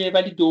حقیه،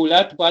 ولی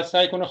دولت باید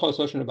سعی کنه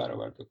خواستاشون رو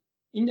برآورده کنه.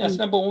 این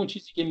اصلا با اون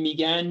چیزی که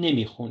میگن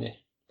نمیخونه،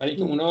 برای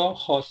اینکه اونا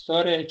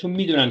خواستاره، چون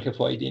میدونن که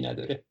فایده‌ای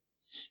نداره،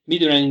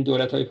 میدونن این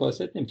دولت‌های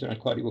فاسد نمیتونن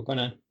کاری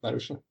بکنن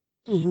براشون.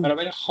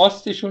 بنابراین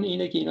خواستشون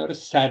اینه که اینا رو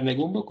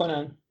سرنگون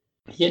بکنن،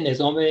 یه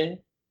نظام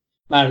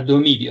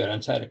مردمی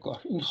بیارن سر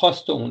کار. این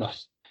خواست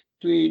اوناست.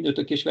 توی دو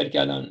تا کشوری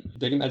که الان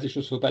داریم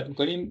ازشون صحبت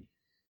میکنیم،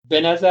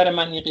 به نظر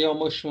من این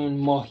قیامشون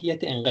ماهیت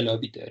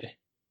انقلابی داره.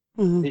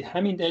 به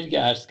همین دلیل که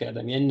عرض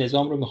کردم، یعنی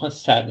نظام رو میخوان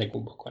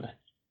سرنگون بکنن.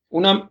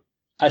 اونم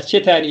از چه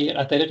طریق؟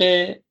 از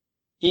طریق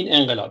این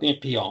انقلاب، این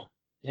قیام،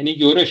 یعنی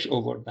یورش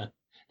آوردن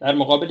در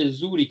مقابل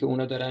زوری که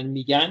اونا دارن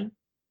میگن،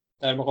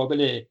 در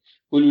مقابل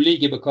گلوله‌ای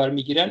که به کار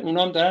میگیرن،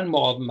 اونا هم دارن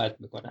مقاومت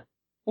میکنن.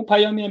 اون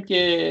پیامی هم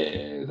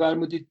که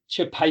فرمودید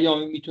چه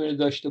پیامی میتونه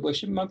داشته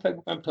باشه، من فکر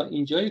میکنم تا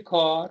اینجای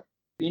کار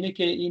اینه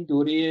که این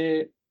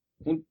دوره،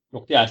 اون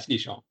نقطه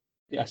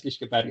اصلیش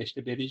که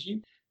برگشته به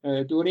رژیم،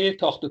 دوره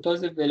تاخت و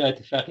تاز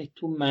ولایت فقیه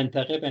تو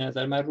منطقه به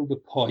نظر من رو به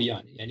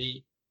پایانه.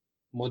 یعنی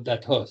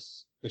مدت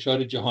هاست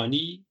فشار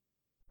جهانی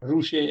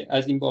روش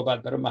از این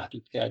بابت برای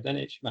محدود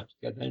کردن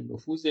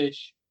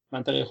نفوذش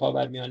منطقه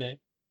خاورمیانه،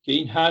 که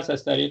این هست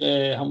از طریق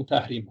همون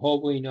تحریم ها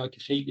و اینا که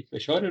خیلی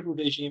فشار رو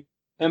رژیم.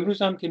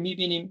 امروز هم که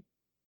میبینیم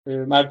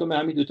مردم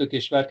همین دو تا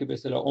کشور که به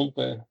اصطلاح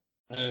عمق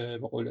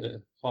به قول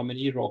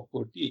خامنه‌ای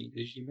راهبردی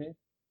رژیم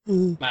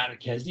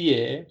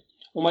مرکزیه،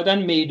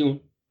 اومدن میدون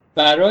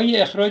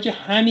برای اخراج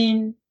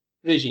همین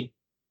رژیم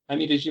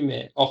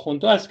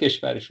آخوندها از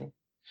کشورشون.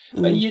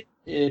 و این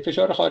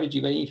فشار خارجی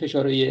و این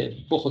فشارهای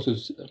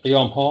بخصوص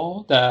قیام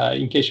ها در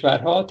این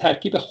کشورها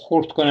ترکیب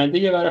خرد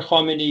کننده برای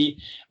خامنه‌ای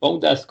و اون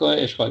دستگاه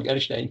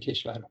اشغالگرش در این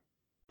کشورها.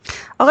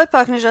 آقای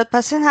پاکنژاد،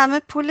 پس این همه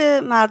پول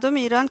مردم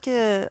ایران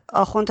که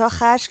آخوندها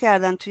خرج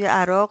کردن توی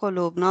عراق و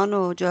لبنان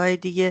و جاهای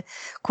دیگه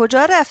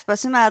کجا رفت؟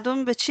 پس این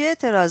مردم به چی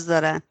اعتراض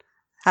دارن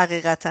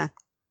حقیقتا؟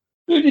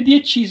 ببینید یه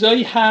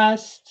چیزایی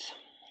هست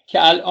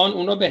که الان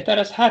اونا بهتر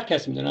از هر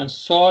کس میدونن،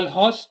 سال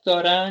هاست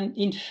دارن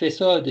این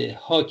فساد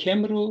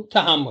حاکم رو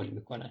تحمل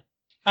میکنن.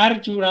 هر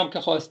جورم که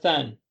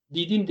خواستن.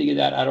 دیدیم دیگه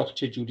در عراق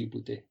چه جوری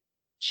بوده،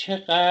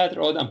 چقدر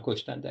آدم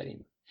کشتن در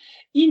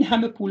این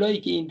همه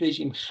پولایی که این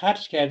رژیم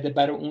خرج کرده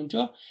برای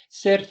اونجا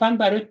صرفاً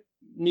برای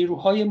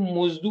نیروهای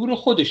مزدور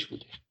خودش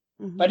بوده،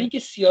 برای اینکه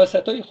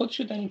سیاستهای خودش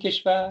رو در این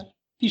کشور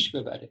پیش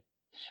ببره،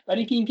 برای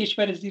اینکه این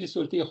کشور زیر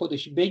سلطه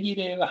خودش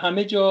بگیره و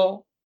همه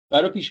جا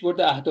برای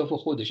پیشبرد اهداف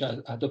خودش،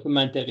 اهداف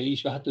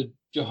منطقه‌ایش و حتی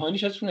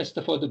جهانیش ازشون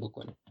استفاده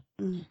بکنه.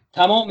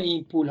 تمام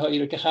این پولهایی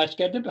رو که خرج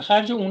کرده به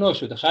خرج اونا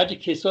شده، خرج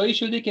کسایی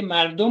شده که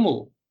مردم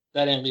رو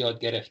در انقیاد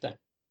گرفتن.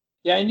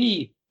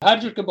 یعنی هر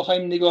جور که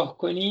بخوایم نگاه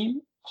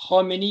کنیم،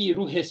 خامنه‌ای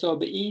رو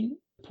حساب این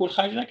پول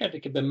خرج نکرده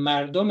که به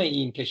مردم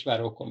این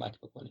کشور کمک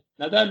بکنه،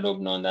 نه در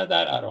لبنان نه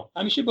در عراق،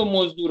 همیشه به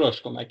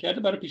مزدوراش کمک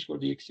کرده برای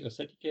پیشبرد یک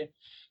سیاستی که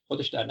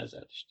خودش در نظر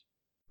داشته.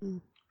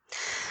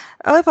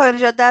 آقای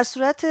پاکنژاد، در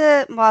صورت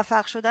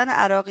موفق شدن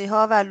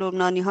عراقی‌ها و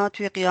لبنانی‌ها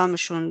توی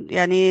قیامشون،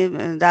 یعنی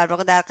در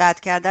واقع در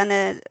قطع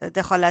کردن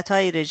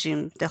دخالت‌های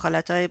رژیم،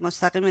 دخالت‌های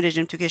مستقیم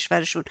رژیم تو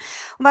کشورشون،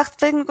 اون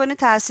وقت فکر می‌کنید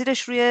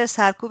تأثیرش روی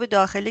سرکوب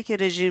داخلی که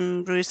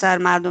رژیم روی سر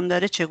مردم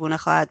داره چگونه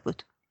خواهد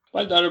بود؟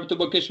 ولی در رابطه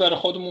با کشور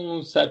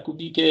خودمون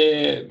سرکوبی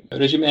که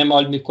رژیم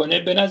اعمال میکنه،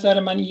 به نظر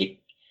من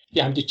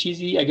یه همچین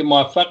چیزی اگه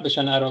موفق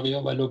بشن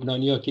عراقی‌ها و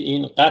لبنانی‌ها که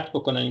این قطع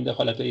بکنن این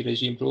دخالت‌های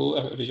رژیم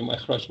رو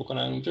اخراج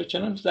بکنن اونجا،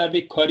 چنان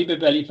ضربه کاری به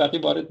ولی فقی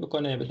وارد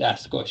میکنه به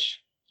دستگاهش،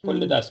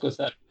 کل دستگاه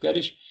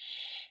سرکوبگرش،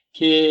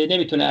 که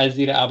نمیتونه از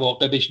زیر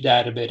عواقبش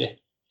در بره،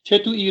 چه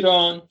تو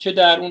ایران چه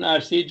در اون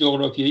عرصه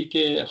جغرافیایی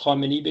که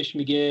خامنه‌ای بهش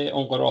میگه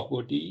عمق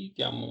راهبردی،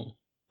 که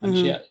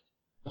همیشه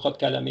میخواد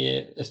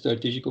کلمه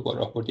استراتژیک رو با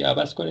راهبردی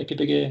عوض کنه، که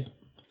بگه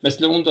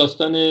مثل اون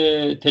داستان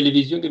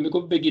تلویزیون که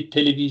میگفت بگید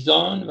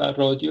تلویزیون و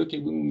رادیو که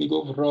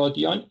میگفت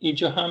رادیان،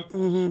 اینجا هم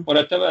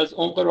مرتب از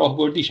عمق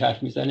راهبردیش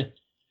حرف میزنه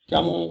که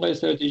همون عمق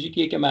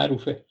استراتژیکیه که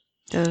معروفه،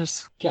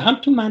 که هم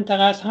تو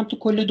منطقه است هم تو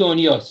کل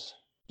دنیاست.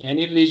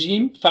 یعنی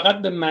رژیم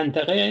فقط به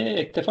منطقه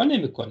اکتفا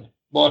نمیکنه.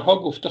 بارها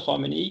گفته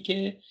خامنه‌ای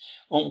که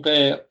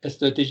عمق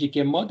استراتژیک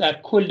ما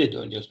در کل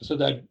دنیاست، مثلا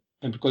در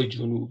امریکای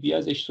جنوبی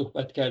ازش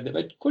صحبت کرده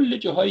و کل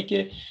جاهایی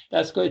که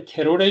دستگاه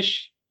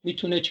ترورش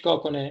میتونه چیکار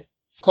کنه،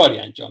 کاری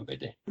انجام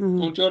بده،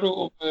 اونجا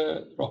رو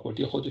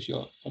راهبردی خودش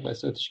یا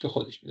استراتژیک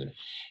خودش میدونه.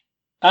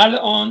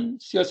 الان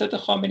سیاست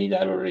خامنه‌ای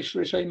در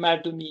شورش‌های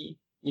مردمی،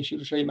 این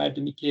شورش‌های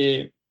مردمی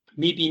که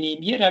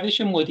میبینیم یه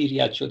روش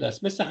مدیریت شده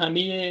است، مثل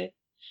همه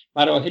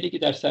مراحلی که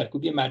در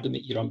سرکوبی مردم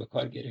ایران به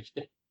کار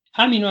گرفته.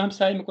 همینو هم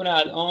سعی میکنه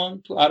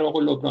الان تو عراق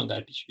و لبنان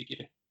در پیش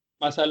بگیره.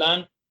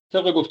 مثلا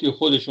طبق گفته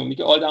خودشون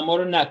میگه آدما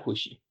رو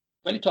نکشیم،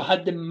 ولی تا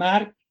حد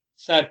مرگ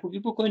سرکوبی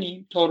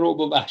بکنیم تا رعب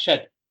و وحشت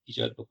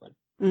ایجاد بکنیم.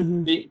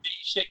 به این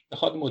شکل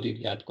بخواد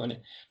مدیریت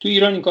کنه. تو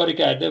ایران این کارو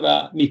کرده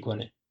و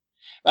میکنه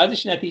و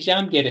ازش نتیجه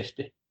هم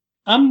گرفته.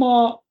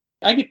 اما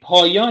اگه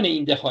پایان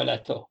این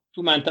دخالت‌ها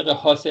تو منطقه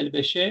حاصل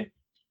بشه،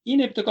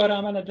 این ابتکار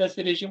عمل از دست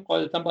رژیم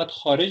قاعدتاً باید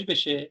خارج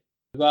بشه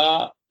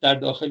و در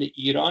داخل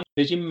ایران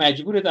رژیم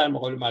مجبور در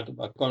مقابل مردم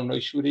با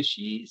قانون‌های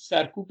شورشی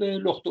سرکوب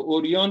لخت و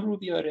عریان رو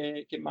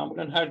بیاره که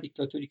معمولاً هر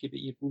دیکتاتوری که به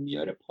این رو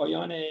میاره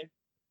پایان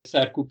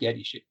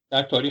سرکوبگریشه.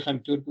 در تاریخ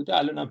همینطور بوده،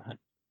 الان هم هست.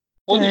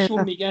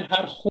 خودشون میگن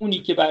هر خونی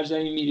که بر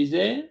زمین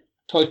میریزه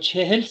تا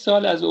 40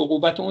 سال از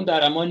عقوبت اون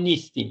در امان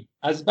نیستیم.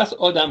 از بس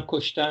آدم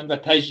کشتن و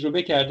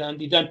تجربه کردن،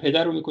 دیدن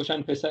پدر رو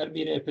میکشن پسر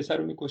میره، پسر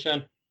رو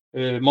میکشن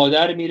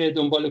مادر میره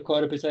دنبال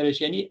کار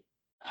پسرش، یعنی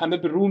همه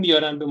به رو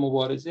میارن به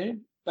مبارزه.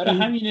 برای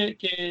همینه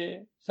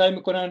که سعی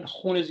میکنن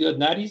خون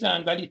زیاد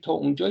نریزن، ولی تا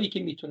اونجایی که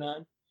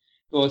میتونن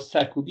با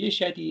سرکوبی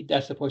شدید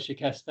دست پا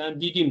شکستن.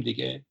 دیدیم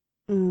دیگه.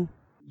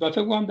 و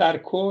فکر کنم در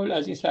کل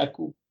از این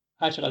سرکوب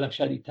هر چقدر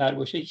شدیدتر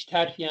باشه هیچ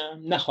طرفی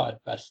هم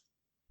نخواهد بست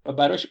و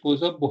براش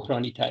اوضاع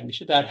بحرانی تر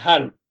میشه در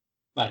هر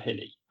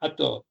مرحله‌ای،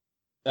 حتی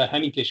در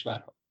همین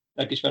کشورها،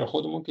 در کشور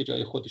خودمون که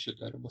جای خودشو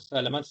داره.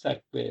 مسلماً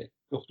سرکوب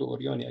لخت و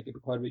عریانی اگه به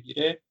کار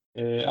بگیره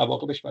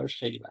عواقبش براش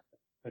خیلی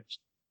بده.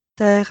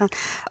 دقیقاً.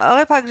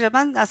 آقای پاکنژاد،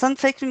 من اصلا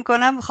فکر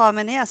میکنم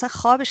خامنه‌ای اصلا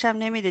خوابش هم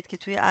نمیدید که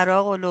توی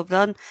عراق و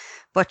لبنان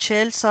با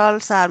 40 سال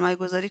سرمایه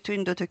گذاری توی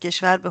این دوتا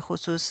کشور به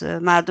خصوص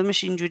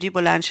مردمش اینجوری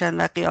بلندشن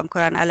و قیام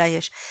کنن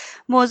علیهش.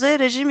 موضع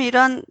رژیم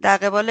ایران در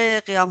قبال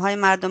قیام های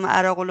مردم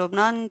عراق و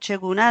لبنان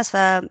چگونه است؟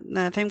 و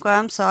فکر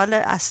کنم سوال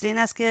اصلی این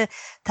است که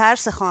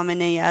ترس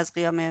خامنه‌ای از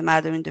قیام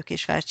مردم این دو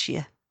کشور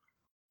چیه؟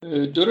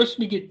 درست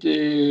میگید.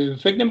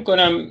 فکر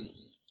نمی‌کنم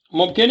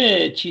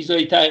ممکنه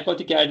چیزایی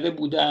تحقیقاتی کرده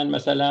بودن،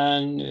 مثلا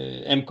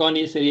امکان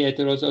یه سری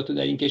اعتراضات رو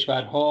در این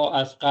کشورها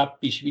از قبل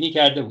پیش بینی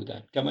کرده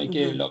بودن، کما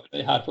اینکه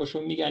لابلای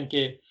حرفاشون میگن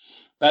که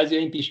بعضی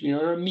این پیش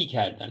بینی‌ها رو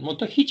میکردن،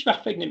 منتها هیچ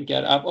وقت فکر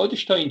نمی‌کرد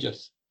ابعادش تا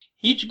اینجاست.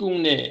 هیچ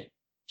گونه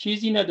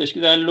چیزی نداشت که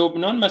در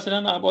لبنان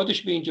مثلا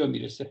ابعادش به اینجا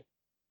میرسه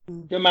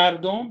که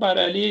مردم بر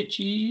علیه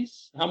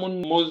چیز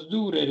همون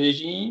مزدور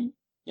رژیم،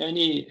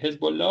 یعنی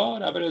حزب الله،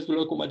 رهبر حزب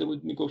الله که اومده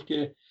بود میگفت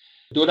که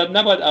دولت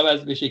نباید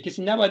عوض بشه،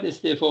 کسی نباید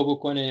استعفا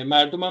بکنه،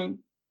 مردم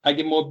هم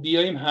اگه ما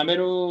بیایم همه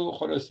رو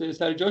خلاصه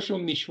سر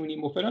جاشون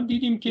میشونیم و فلان.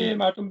 دیدیم که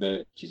مردم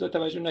به چیزا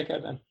توجه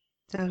نکردن.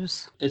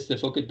 درست.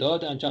 استعفا که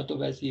دادن، چند تا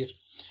وزیر،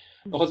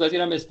 نخست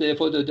وزیر هم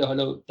استعفا داده،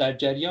 حالا در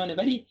جریانه،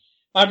 ولی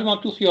مردم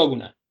هم تو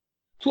خیابونن.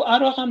 تو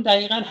عراق هم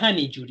دقیقا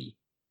همینجوری،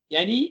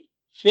 یعنی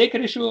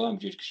فکرشو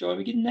همونجوری که شما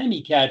میگید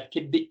نمیکرد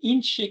که به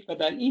این شکل و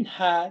در این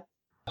حد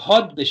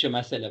حاد بشه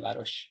مسئله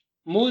براش.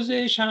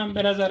 موضعش هم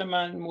به نظر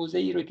من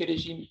موضعی رو که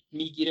رژیم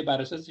میگیره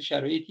بر اساس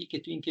شرایطی که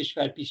تو این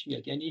کشور پیش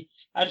میاد، یعنی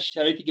هر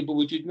شرایطی که به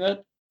وجود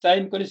میاد سعی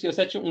میکنه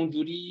سیاستش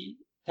اونجوری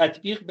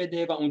تطبیق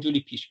بده و اونجوری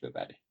پیش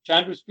ببره.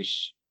 چند روز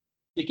پیش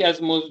یکی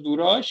از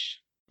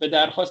مزدوراش به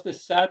درخواست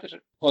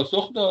صدر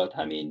پاسخ داد،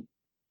 همین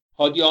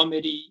هادی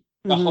آمری،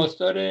 و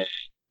خواستار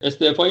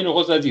استعفای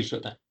نخست وزیر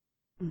شدن.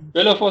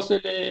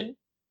 بلافاصله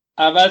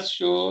عوض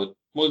شد،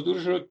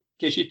 مزدورش رو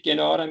کشید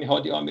کنار، همین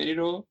هادی آمری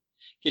رو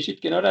کشید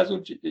کنار از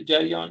اون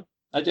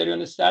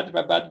جریان صدر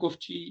و بعد گفت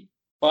چی؟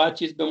 باید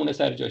چیز بمونه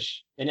سر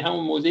جاش، یعنی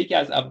همون موضعی که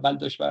از اول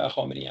داشت و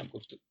خامنه‌ای هم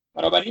گفت.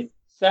 بنابراین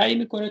سعی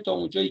میکنه تا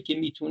اونجایی که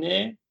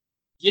میتونه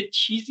یه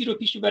چیزی رو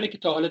پیش ببره که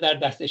تا حالا در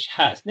دستش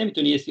هست.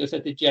 نمیتونه یه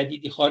سیاست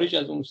جدیدی خارج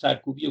از اون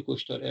سرکوبی و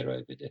کشتار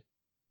ارائه بده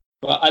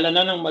و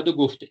علنا اومده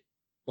گفته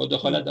با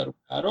دخالت در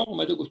عراق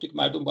اومده گفته که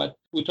مردم باید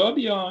کوتاه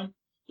بیان،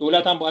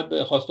 دولت هم باید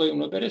به خواستای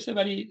اونا برسه،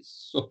 ولی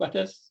صحبت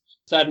از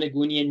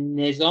سرنگونی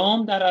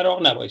نظام در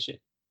عراق نباشه.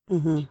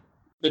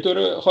 به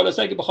طور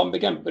خلاصه اگه بخوام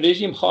بگم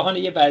رژیم خواهان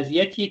یه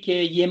وضعیتیه که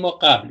یه ماه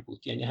قبل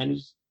بود، یعنی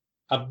هنوز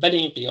اول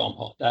این قیام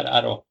ها در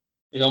عراق،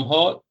 قیام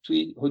ها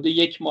توی حدود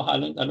یک ماه،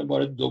 الان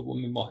وارد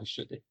دومین ماه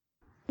شده،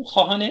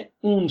 خواهان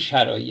اون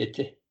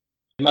شرایطه.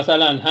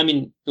 مثلا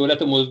همین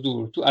دولت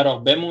مزدور تو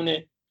عراق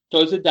بمونه،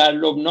 تازه در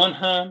لبنان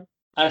هم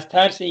از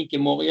ترس اینکه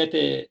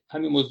موقعیت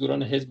همین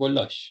مزدوران حزب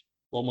اللهش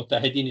با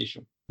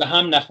متحدینشون به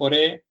هم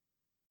نخوره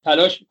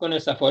تلاش میکنه،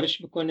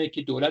 سفارش میکنه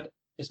که دولت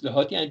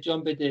اصلاحاتی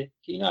انجام بده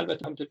که این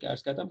البته همونطور که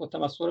عرض کردم با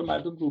تمسخر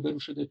مردم روبرو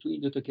شده تو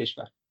این دو تا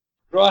کشور.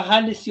 راه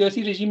حل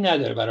سیاسی رژیم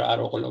نداره برای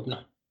عراق و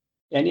لبنان،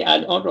 یعنی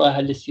الان راه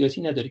حل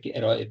سیاسی نداره که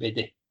ارائه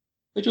بده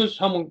به جز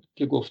همون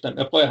که گفتم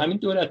ابقای همین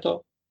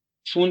دولت‌ها،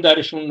 چون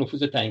درشون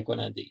نفوذ تعیین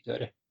کننده‌ای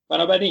داره.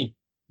 بنابراین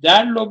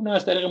در لبنان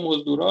از طریق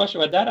مزدوراش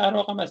و در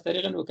عراق هم از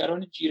طریق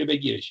نوکران جیره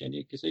بگیرش،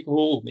 یعنی کسایی که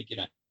حقوق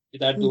میگیرن که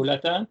در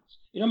دولتن،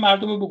 اینا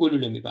مردم رو به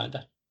گلوله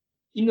میبندن.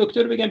 این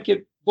نکته رو بگم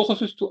که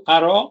بخصوص تو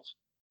عراق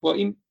با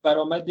این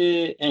برآمد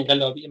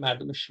انقلابی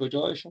مردم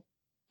شجاعشون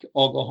که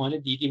آگاهانه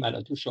دیدیم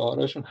الان تو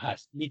شعاراشون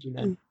هست،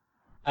 میدونن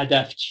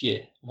هدف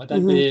چیه،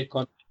 اومدن به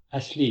کار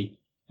اصلی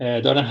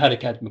دارن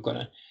حرکت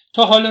میکنن.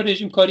 تا حالا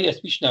رژیم کاری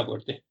از پیش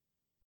نبرده،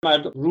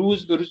 مردم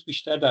روز به روز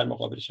بیشتر در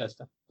مقابلش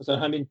هستن. مثلا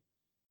همین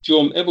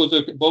جمعه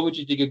بزرگ با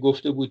وجودی که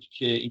گفته بود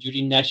که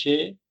اینجوری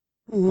نشه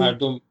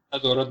مردم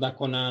تظاهرات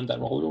نکنن در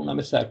مقابل اون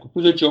همه سرکوب،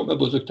 روز جمعه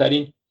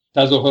بزرگترین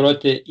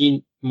تظاهرات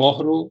این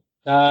ماه رو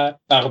در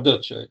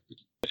بغداد شاهد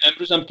بودیم.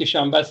 امروز هم که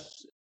شنبه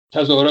است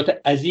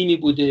تظاهرات عظیمی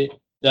بوده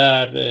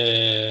در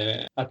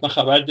حتما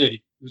خبر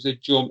دارید. روز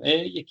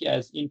جمعه یکی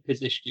از این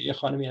پزشکی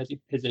خانمی از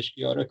این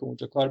پزشکی‌ها که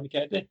اونجا کار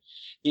میکرده،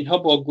 اینها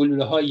با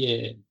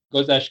گلوله‌های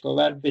گاز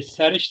اشک‌آور به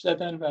سرش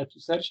زدن و تو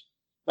سرش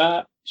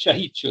و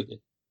شهید شده.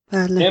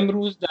 بله.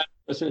 امروز در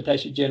مراسم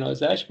تشییع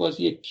جنازه‌اش باز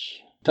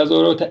یک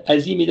تظاهرات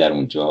عظیمی در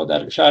اونجا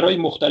در شهرهای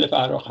مختلف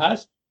عراق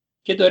هست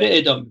که داره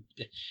ادامه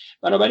میده.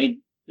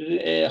 بنابراین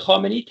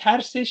خامنه‌ای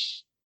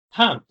ترسش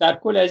هم در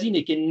کل از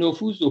اینه که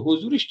نفوذ و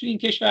حضورش تو این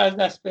کشور از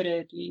دست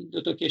بره، تو این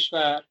دو تا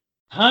کشور،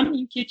 هم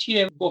این که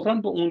چیه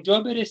بحران به اونجا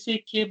برسه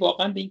که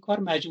واقعا به این کار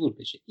مجبور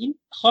بشه. این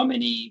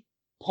خامنه‌ای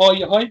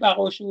پایه‌های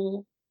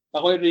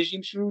بقای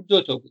رژیمش رو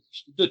دو تا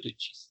گذاشته، دو تا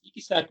چیز،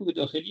 یکی سرکوب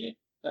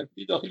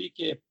داخلی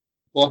که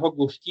بارها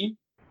گفتیم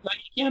و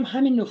یکی هم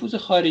همین نفوذ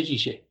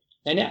خارجیشه،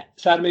 یعنی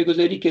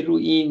سرمایه‌گذاری که رو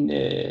این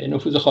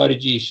نفوذ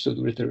خارجیش،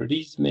 صدور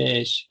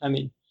تروریسمش،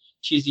 همین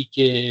چیزی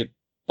که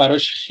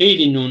براش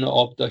خیلی نون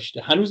آب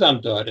داشته هنوزم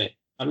داره،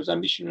 هنوزم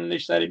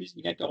میشونونش سر میز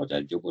میگن که آقا در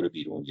اینجا برو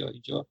بیرون یا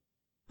اینجا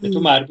به تو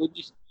مربوط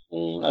نیست.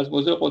 اون از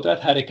موضوع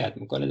قدرت حرکت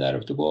میکنه در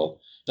رابطه با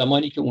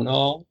زمانی که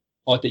اونا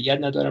قاطعیت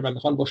ندارن و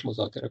میخوان باش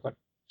مذاکره کنن.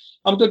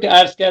 همونطور که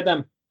عرض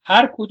کردم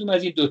هر کدوم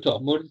از این دوتا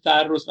مورد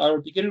تعرض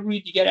قرار بگیره روی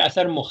دیگر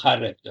اثر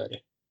مخرب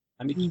داره،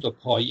 همین دوتا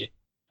پایه.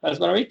 پس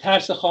برای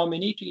ترس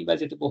خامنه‌ای تو این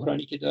وضعیت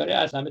بحرانی که داره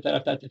از همه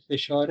طرف تحت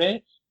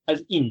فشاره،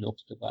 از این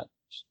نقطه باید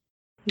باشه.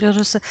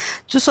 درسته.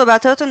 تو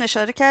صحبتاتون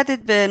اشاره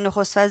کردید به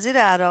نخست وزیر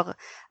عراق.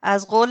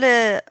 از قول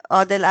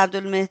عادل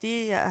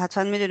عبدالمهدی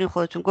حتما میدونین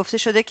خودتون، گفته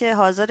شده که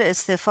حاضر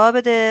استعفا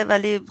بده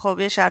ولی خب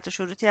یه شرط و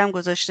شروطی هم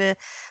گذاشته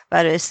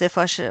برای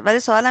استعفاشه. ولی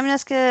سوالم این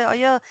است که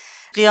آیا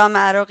قیام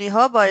عراقی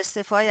ها با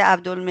استعفای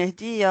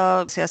عبدالمهدی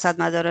یا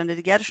سیاستمداران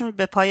دیگرشون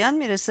به پایان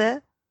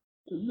میرسه؟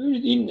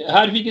 این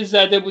حرفی که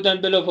زده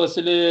بودن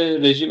بلافاصله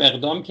رژیم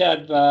اقدام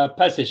کرد و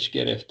پسش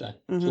گرفتن.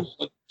 تو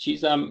خود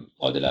چیزم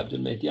عادل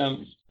عبدالمهدی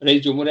هم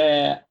رئیس جمهور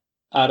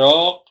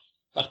عراق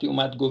وقتی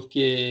اومد گفت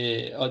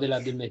که عادل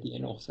عبدالمهدی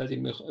نخست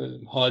وزیر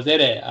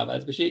حاضر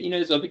عوض بشه، اینو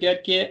اضافه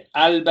کرد که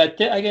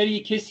البته اگر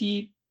یک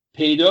کسی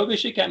پیدا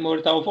بشه که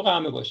مورد توافق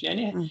همه باشه،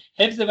 یعنی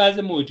حفظ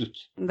وضع موجود.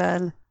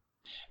 بله.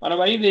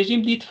 بنابراین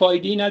رژیم دید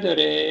فایده‌ای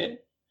نداره،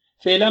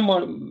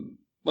 فعلا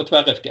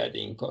متوقف کرده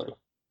این کارو.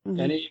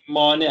 یعنی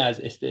مانع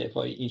از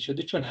استعفای این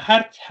شده، چون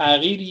هر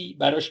تغییری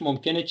براش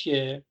ممکنه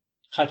چیه؟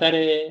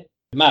 خطر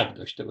مرگ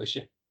داشته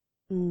باشه.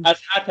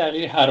 از هر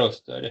تغییری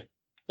هراس داره.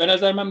 به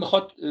نظر من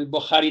میخواد با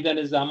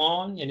خریدن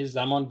زمان، یعنی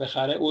زمان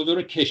بخره، اوضاع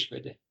رو کش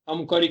بده.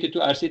 همون کاری که تو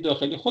عرصه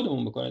داخلی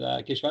خودمون میکنه،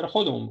 در کشور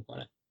خودمون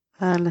میکنه.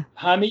 بله.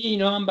 همه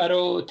اینا هم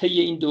برای طی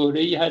این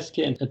دوره‌ای هست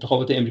که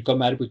انتخابات امریکا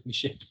مربوط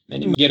میشه.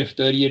 یعنی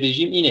گرفتاری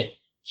رژیم اینه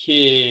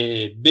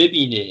که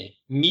ببینه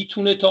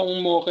میتونه تا اون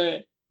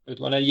موقع،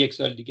 احتمالاً 1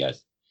 سال دیگه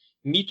است،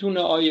 میتونه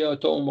آیا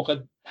تا اون موقع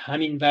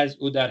همین وضع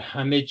رو در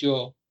همه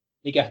جا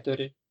نگه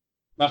داره،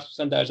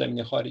 مخصوصا در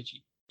زمینه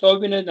خارجی، تا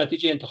ببینه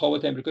نتیجه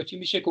انتخابات امریکا چی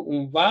میشه که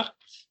اون وقت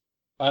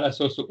بر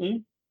اساس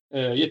اون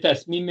یه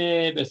تصمیم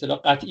به اصطلاح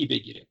قطعی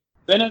بگیره.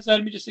 به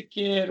نظر میرسه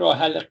که راه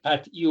حل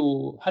قطعی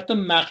و حتی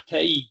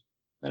مقطعی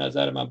به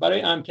نظر من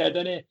برای امن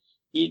کردن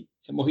این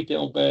محیط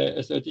عمق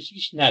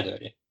استراتژیکش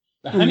نداره.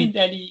 به همین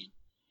دلیل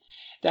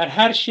در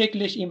هر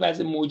شکلش این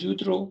وضع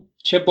موجود رو،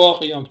 چه با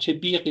قیام چه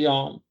بی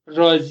قیام،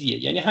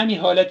 راضیه. یعنی همین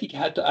حالتی که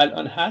حتی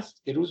الان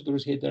هست که روز به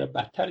روز داره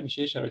بدتر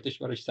میشه، شرایطش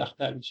براش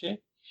سخت‌تر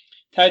میشه،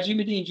 ترجیح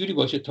میده اینجوری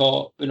باشه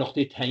تا به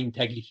نقطه تعیین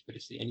تکلیف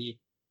برسه، یعنی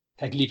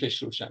تکلیفش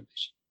روشن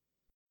بشه.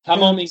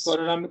 تمام این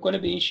کارا رو هم میکنه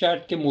به این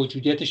شرط که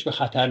موجودیتش به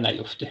خطر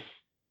نیفته.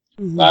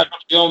 و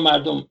قیام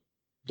مردم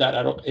در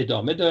عراق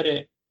ادامه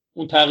داره.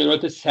 اون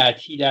تغییرات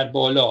سطحی در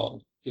بالا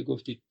که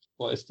گفتید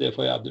با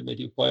استعفای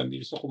عبدالمهدی به پایان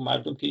میرسه، خب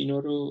مردم که اینا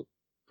رو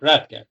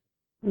رد کرد،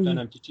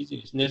 دانم که چیزی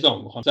نیست،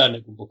 نظام میخوام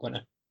سرنگون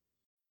بکنن.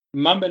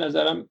 من به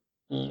نظرم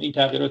این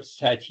تغییرات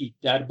سطحی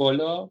در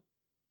بالا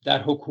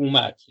در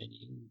حکومت،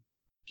 یعنی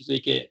چیزایی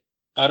که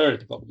قرار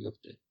اتفاق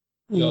بیفته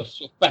یا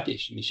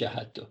صحبتش میشه،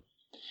 حتی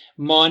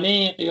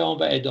مانع قیام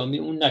و ادامه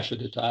اون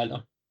نشده تا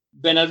الان.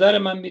 به نظر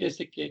من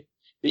میرسه که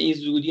به این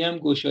زودی هم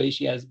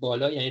گشایشی از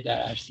بالا، یعنی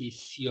در عرصه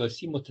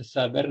سیاسی،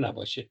 متصور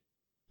نباشه.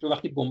 چون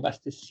وقتی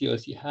بنبست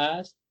سیاسی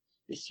هست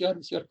بسیار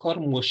بسیار کار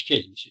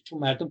مشکل میشه، چون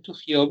مردم تو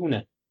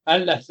خیابونن، هر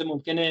لحظه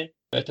ممکنه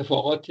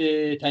اتفاقات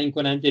تعیین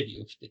کننده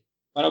بیفته.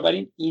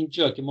 بنابراین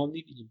اینجا که ما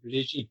میبینیم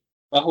رژیم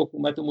و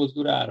حکومت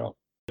مزدور عراق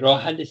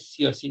راه حل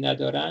سیاسی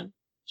ندارن،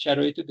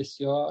 شرایط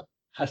بسیار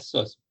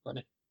حساس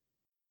میکنه.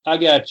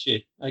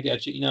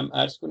 اگرچه اینم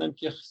عرض کنم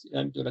که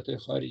دولت‌های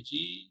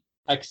خارجی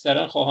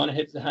اکثرا خواهان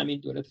حفظ همین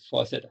دولت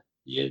فاسدن،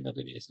 یه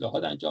مقداری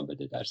اصلاحات انجام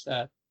بده در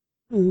سطح،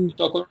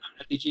 تا کنون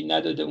نتیجه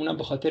نداده. اونم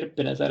به خاطر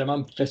به نظر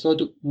من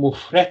فساد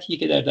مفرطی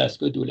که در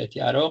دستگاه دولتی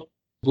عراق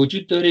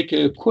وجود داره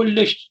که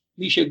کلش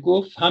میشه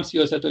گفت هم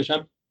سیاستاش،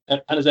 هم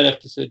از نظر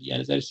اقتصادی، از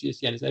نظر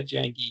سیاسی، از نظر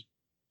جنگی،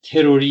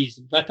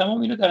 تروریسم و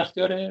تمام اینا در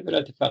اختیار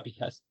ولایت فقیه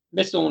هست.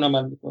 مثل اون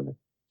عمل میکنه.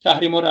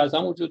 تحریما رو از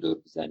هم وجود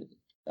دور بزنه،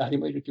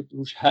 تحریمایی رو که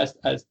روش هست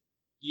از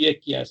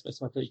یکی از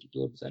قسمتایی که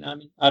دور بزنه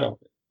همین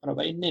عراقه.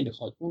 بنابراین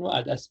نمیخواد اونو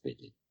عدس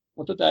بده.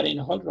 منتها در این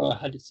حال راه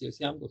حل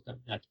سیاسی هم گفتم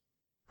نداره.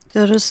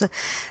 درسته.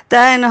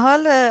 در این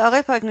حال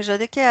آقای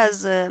پاکنژاد، که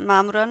از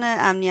ماموران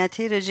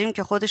امنیتی رژیم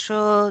که خودش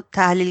رو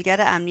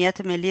تحلیلگر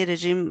امنیت ملی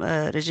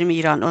رژیم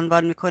ایران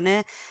عنوان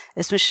میکنه،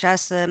 اسمش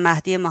هست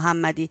مهدی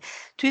محمدی،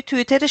 توی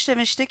توییترش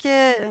نوشته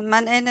که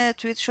من عین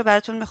توییتش رو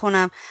براتون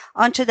میخونم: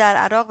 آنچه در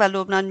عراق و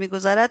لبنان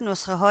میگذرد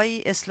نسخه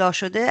هایی اصلاح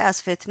شده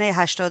از فتنه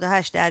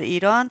 88 در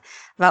ایران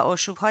و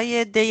آشوب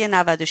های دی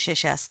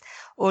 96 است.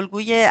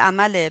 الگوی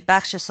عمل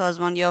بخش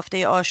سازمان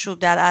یافته آشوب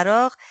در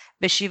عراق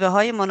به شیوه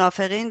های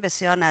منافقین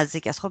بسیار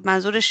نزدیک است. خب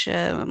منظورش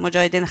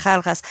مجاهدین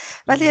خلق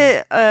است، ولی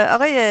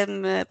آقای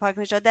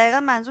پاکنژاد دقیقا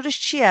منظورش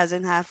چیه از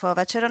این حرفا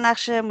و چرا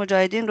نقش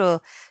مجاهدین رو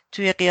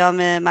توی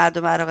قیام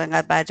مردم عراق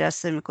اینقدر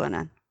برجسته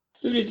میکنن؟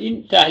 ببینید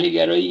این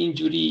تحلیلگرای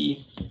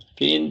اینجوری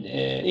که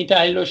این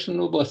تحلیلاشون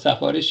رو با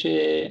سفارش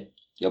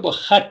یا با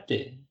خط،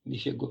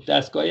 میشه گفت،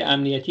 دستگاه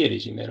امنیتی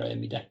رژیم ارائه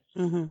میدن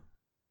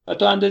و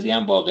تا اندازی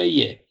هم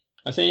واقعیه.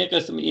 مثلا یک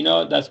قسم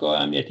اینا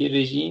دستگاه امنیتی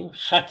رژیم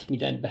خط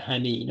میدن به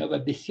همه اینا و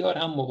بسیار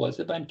هم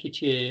مواظبن که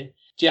چه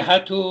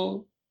جهت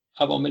و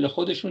عوامل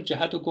خودشون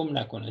جهت رو گم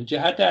نکنن.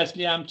 جهت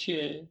اصلی هم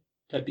چیه؟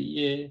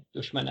 طبیعی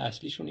دشمن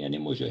اصلیشون یعنی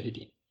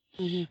مجاهدین.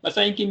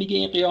 مثلا اینکه میگه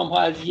این قیام ها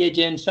از یه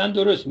جنسن،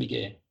 درست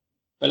میگه.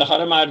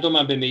 بالاخره مردم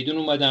هم به میدون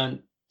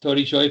اومدن تا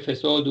ریشه‌های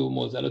فساد و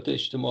معضلات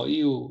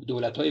اجتماعی و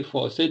دولت‌های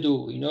فاسد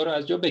و اینا رو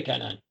از جا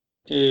بکنن.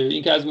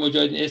 اینکه از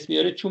مجاهدین اسم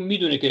میاره چون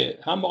میدونه که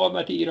هم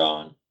مقاومت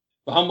ایران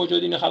و هم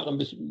مجاهدین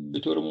خلق به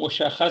طور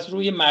مشخص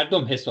روی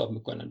مردم حساب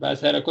میکنن و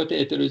از حرکات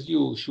اعتراضی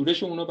و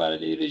شورش اونو بر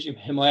علیه رژیم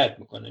حمایت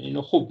میکنن.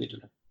 اینو خوب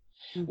میدونن.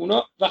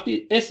 اونا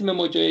وقتی اسم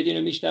مجاهدین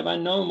رو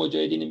میشنون، نام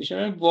مجاهدین رو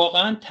میشنون،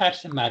 واقعا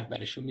ترس مرگ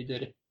برشون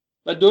میداره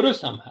و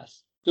درست هم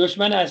هست.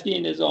 دشمن اصلی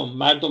این نظام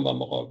مردم و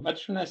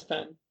مقاومتشون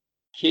هستن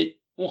که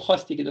اون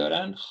خواستی که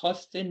دارن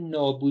خواست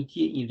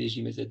نابودی این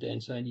رژیم ضد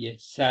انسانیه،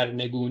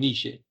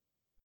 سرنگونیشه.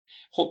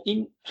 خب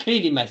این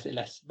خیلی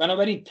مسئله است.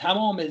 بنابراین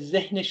تمام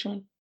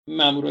ذهنشون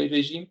مامورای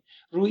رژیم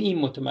روی این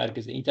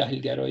متمرکزه، این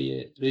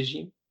تحلیلگرای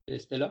رژیم به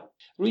اصطلاح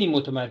روی این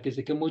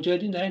متمرکزه که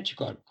مجاهدین دارن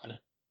چیکار میکنن.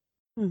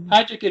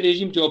 هر جا که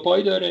رژیم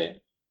جاپای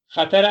داره،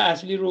 خطر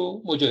اصلی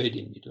رو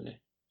مجاهدین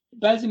میدونه.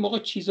 بعضی موقع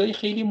چیزای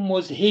خیلی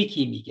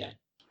مضحکی میگن.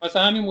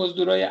 مثلا همین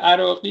مزدورای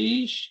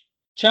عراقیش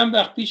چند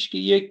وقت پیش که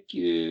یک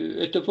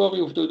اتفاقی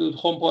افتاد و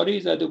خمپاره‌ای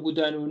زده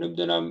بودن و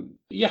نمیدونم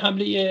یه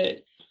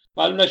حمله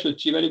معلوم نشد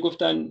چی، ولی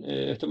گفتن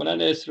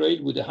احتمالاً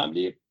اسرائیل بوده،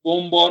 حمله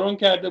بمباران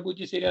کرده بود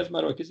یه سری از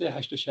مراکز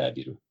هشت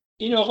شعبی رو.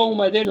 این آقا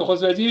اومده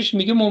نخست وزیرش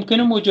میگه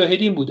ممکنه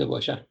مجاهدین بوده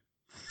باشن.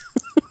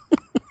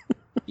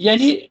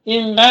 یعنی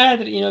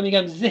اینقدر اینا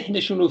میگم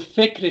ذهنشون و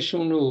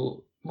فکرشون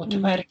رو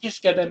متمرکز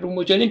کردن رو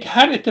مجاهدین که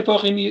هر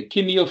اتفاقی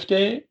که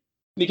میفته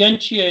میگن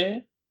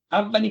چیه؟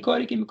 اولین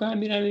کاری که میکنن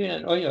میرن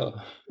ببینن آیا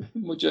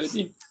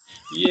مجاهدین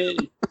یه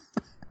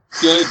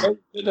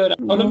جایگاهی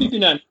دارن. حالا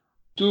میبینن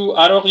تو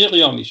عراق یه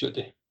قیامی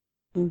شده،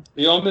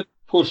 قیام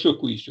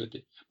پرشکوهی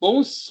شده، با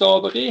اون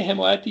سابقه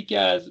حمایتی که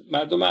از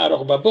مردم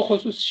عراق و به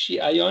خصوص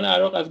شیعیان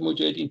عراق از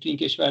مجاهدین تو این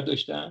کشور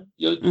داشتن،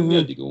 یادتون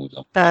میاد دیگه اون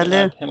زمان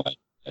بله. حمایت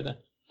کردن.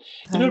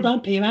 اینا رو به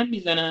هم پیوند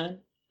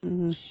میزنن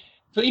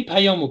و این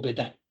پیامو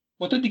بدن.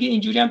 منتها دیگه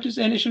اینجوری هم تو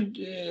ذهنشون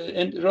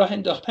راه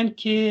انداختن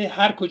که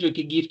هر کجا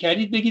که گیر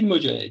کردید بگید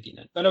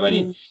مجاهدینن.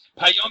 بنابراین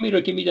پیامی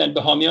رو که میدن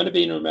به حامیان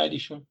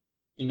بین‌المللیشون،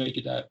 اینایی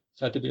که در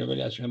سطح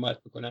بین‌المللی ازشون حمایت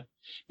میکنن،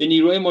 به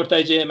نیروهای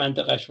مرتجع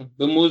منطقهشون،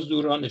 به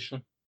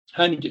مزدورانشون،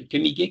 همینجور که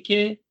میگه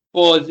که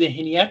با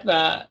ذهنیت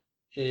و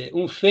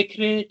اون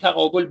فکر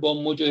تقابل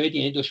با مجاهد،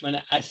 یعنی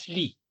دشمن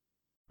اصلی،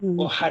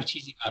 با هر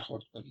چیزی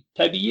برخورد کنید.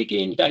 طبیعیه که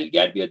این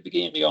تحلیلگر بیاد بگه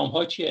این قیام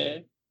ها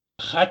چیه؟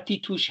 خطی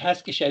توش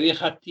هست که شبیه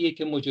خطیه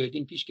که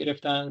مجاهدین پیش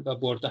گرفتن و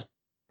بردن.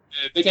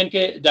 بگن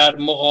که در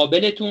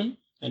مقابلتون،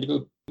 یعنی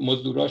به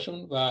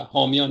مزدوراشون و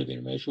حامیان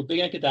بین‌المللیشون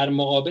بگن که در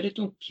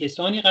مقابلتون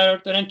کسانی قرار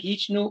دارن که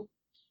هیچ نوع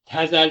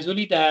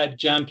تزلزلی در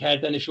جمع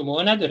کردن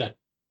شما ندارن.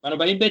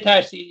 بنابراین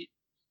بترسید،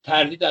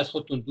 تردید از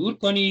خودتون دور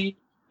کنید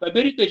و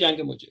برید به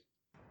جنگ مجاهد.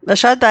 و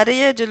شاید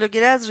برای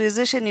جلوگیری از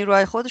ریزش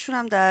نیروهای خودشون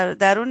هم در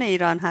درون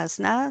ایران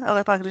هست، نه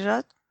آقای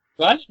پاکنژاد؟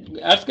 بله،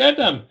 عرض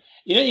کردم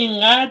اینا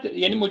اینقدر،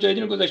 یعنی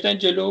مجاهدین رو گذاشتن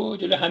جلو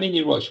همه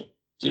نیروهاشون،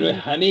 جلو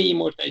همه این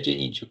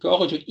مرتجعین شو که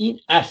آقا جون این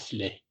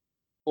اصله.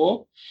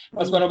 خب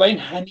پس بنابراین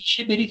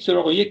همیشه برید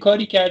سراغ یه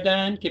کاری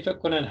کردن که فکر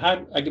کنن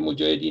هر اگه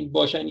مجاهدین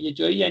باشن یه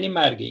جایی یعنی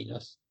مرگ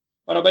ایناست.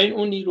 بنابراین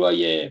اون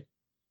نیروهای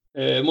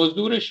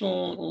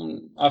مزدورشون،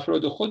 اون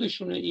افراد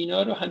خودشون،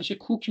 اینا رو همیشه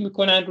کوک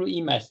میکنن رو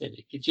این مسئله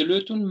که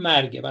جلوتون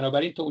مرگه.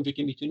 بنابراین تا اونجا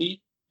که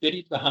میتونید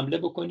برید و حمله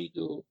بکنید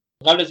و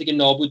قبل از اینکه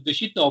نابود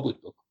بشید نابود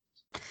بکنید.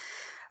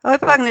 آقای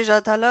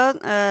پاکنژاد، حالا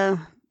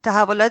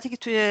تحولاتی که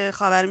توی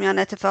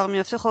خاورمیانه اتفاق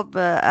میفته، خب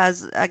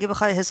از اگه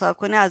بخوای حساب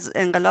کنی از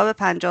انقلاب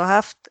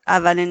 57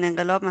 اولین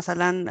انقلاب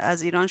مثلا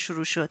از ایران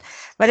شروع شد،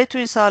 ولی توی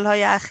این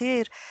سالهای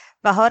اخیر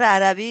بهار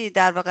عربی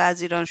در واقع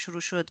از ایران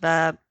شروع شد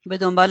و به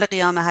دنبال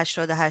قیام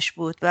 88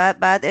 بود و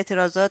بعد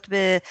اعتراضات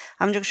به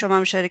همونجور که شما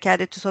اشاره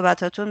کردید تو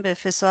صحبتاتون به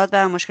فساد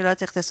و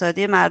مشکلات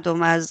اقتصادی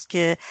مردم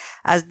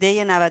از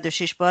دی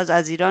 96 باز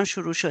از ایران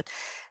شروع شد.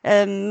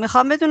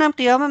 میخوام بدونم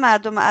قیام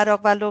مردم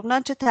عراق و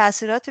لبنان چه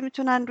تأثیراتی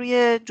میتونن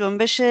روی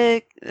جنبش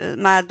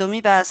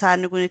مردمی و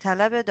سرنگونی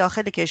طلب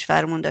داخل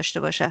کشورمون داشته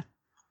باشه؟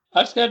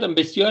 عرض کردم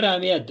بسیار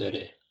اهمیت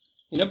داره،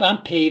 اینا به هم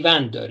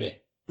پیوند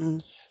داره.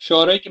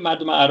 شعارهایی که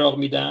مردم عراق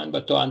میدن و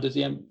تا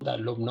اندازه‌ای هم در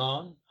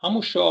لبنان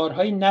همون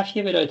شعارهای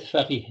نفی ولایت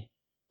فقیه.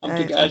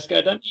 همونطور که عرض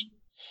کردم این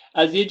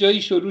از یه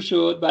جایی شروع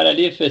شد بر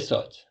علیه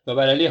فساد و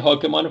بر علیه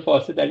حاکمان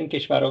فاسد در این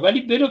کشورها،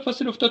 ولی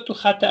بلافاصله افتاد تو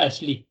خط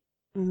اصلی.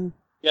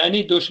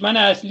 یعنی دشمن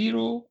اصلی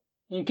رو،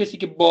 اون کسی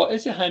که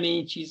باعث همه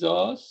این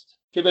چیزاست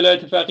که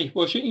ولایت فقیه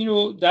باشه،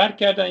 اینو درک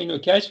کردن، اینو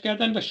کشف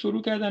کردن و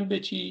شروع کردن به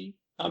چی؟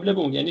 حمله به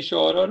اون، یعنی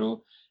شعارها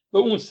رو به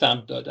اون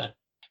سمت دادن.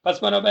 پس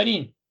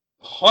بنابراین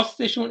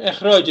خواستشون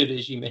اخراج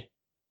رژیمه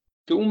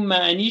که اون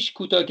معنیش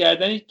کوتاه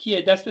کردن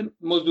کیه؟ دست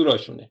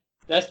مزدوراشونه،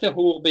 دست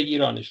حقوق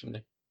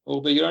بگیرانشونه.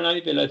 حقوق بگیران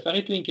همین ولایت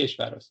فقیه تو این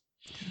کشور هست.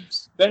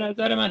 به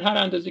نظر من هر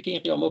اندازه که این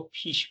قیام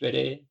پیش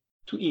بره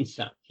تو این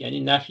سمت، یعنی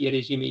نفی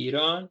رژیم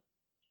ایران،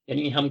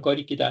 یعنی این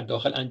همکاری که در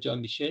داخل انجام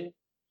میشه،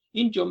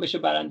 این جنبش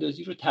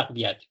براندازی رو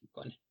تقویت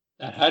میکنه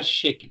در هر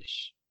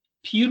شکلش.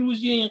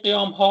 پیروزی این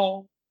قیام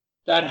ها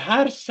در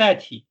هر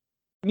سطحی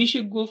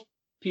میشه گفت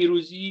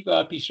پیروزی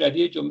و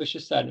پیشروی جنبش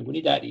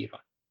سرنگونی در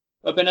ایران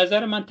و به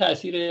نظر من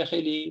تأثیر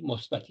خیلی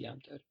مثبتی هم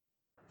داره.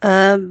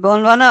 به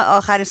عنوان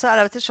آخرین سوال،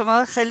 البته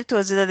شما خیلی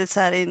توضیح دادید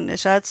سر این،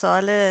 شاید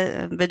سوال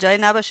به جایی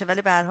نباشه،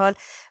 ولی به هر حال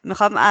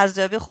میخوام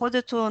ارزیابی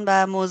خودتون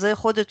و موضع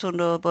خودتون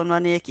رو به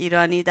عنوان یک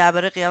ایرانی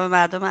درباره قیام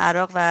مردم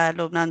عراق و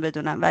لبنان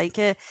بدونم و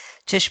اینکه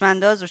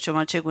چشمانداز رو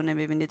شما چگونه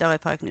میبینید آقای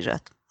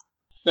پاکنژاد.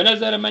 به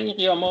نظر من این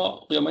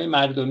قیامای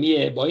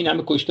مردمیه، با این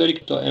همه کشتاری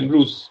که تا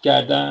امروز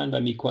کردن و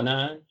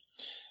میکنن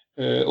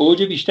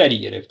اوج بیشتری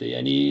گرفته،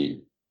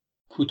 یعنی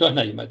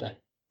کوتاه نیومدن،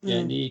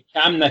 یعنی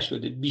کم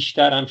نشده،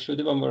 بیشتر هم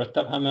شده و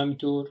مرتب هم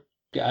همینطور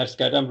که عرض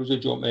کردم. روز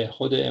جمعه،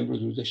 خود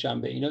امروز روز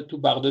شنبه، اینا تو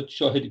بغداد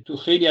شاهدیم، تو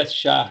خیلی از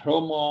شهرها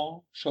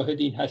ما شاهد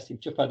این هستیم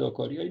چه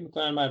فداکاریایی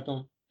میکنن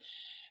مردم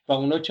و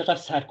اونا چقدر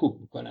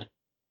سرکوب میکنن.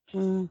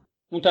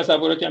 اون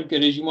تصوراتی هم که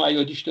رژیم و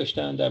عیادیش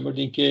داشتن در مورد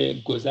اینکه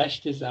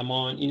گذشت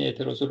زمان این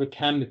اعتراضات رو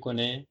کم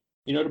میکنه،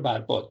 اینا رو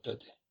برباد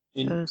داده.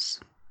 این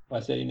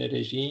واسرین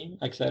رژیم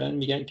اکثرا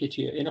میگن که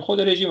چیه، یعنی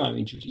خود رژیم هم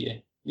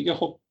اینجوریه، میگه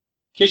خب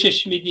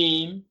کشش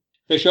میدیم،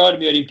 فشار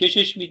میاریم،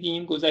 کشش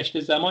میدیم، گذشت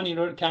زمان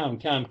اینا رو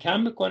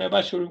کم میکنه،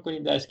 بعد شروع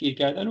میکنیم دستگیر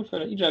کردن و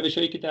فلان. این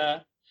روشایی که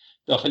در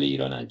داخل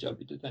ایران انجام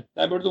میدادن،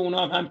 در مورد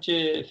اونا هم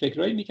همچه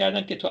فکرایی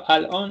میکردن که تا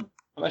الان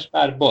همش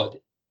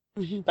برباده.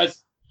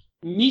 پس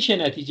میشه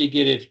نتیجه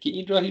گرفت که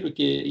این راهی رو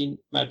که این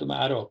مردم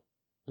عراق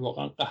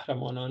واقعا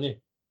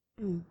قهرمانانه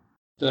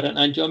دارن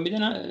انجام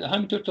میدن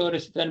همینطور تا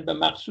رسیدن به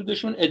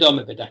مقصودشون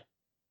ادامه بدن.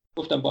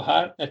 گفتم با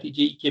هر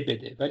نتیجه‌ای که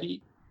بده،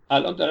 ولی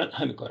الان دارن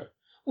همین کارو.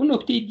 اون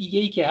نکته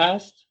دیگه‌ای که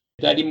هست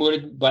در این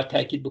مورد باید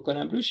تاکید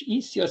بکنم روش،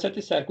 این سیاست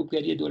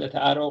سرکوبگری دولت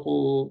عراق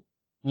و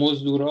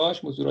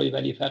مزدورای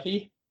ولی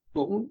فقیه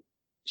با اون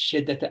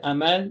شدت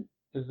عمل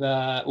و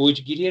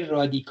اوجگیری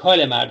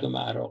رادیکال مردم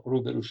عراق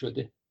روبرو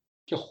شده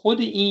که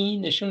خود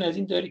این نشون از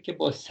این داره که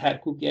با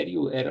سرکوبگری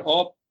و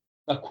ارعاب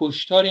و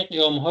کشتار این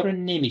قیام‌ها رو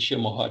نمیشه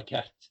مهار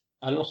کرد.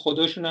 الان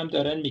خودشون هم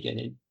دارن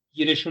میگن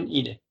گیرشون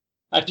اینه،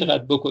 هر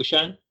چقدر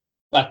بکشن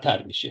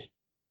بدتر میشه.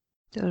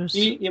 درست.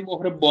 این یه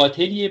مهر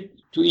باطلیه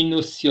تو این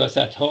نوع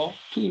سیاست‌ها،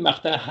 تو این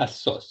مقطع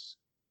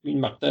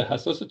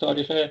حساس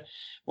تاریخ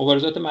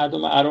مبارزات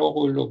مردم عراق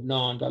و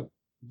لبنان و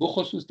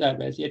بخصوص در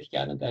وضعیتی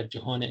که الان در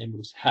جهان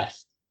امروز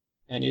هست.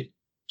 یعنی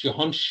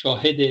جهان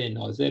شاهد،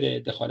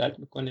 ناظر، دخالت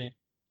میکنه.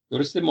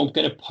 درسته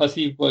ممکنه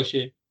پاسیو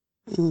باشه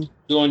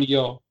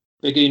دنیا،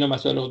 بگه اینا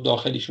مسائل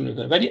داخلیشون رو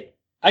داره، ولی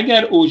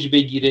اگر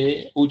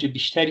اوج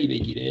بیشتری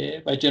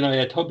بگیره و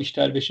جنایت‌ها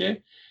بیشتر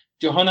بشه،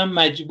 جهان هم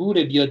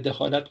مجبور بیاد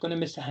دخالت کنه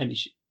مثل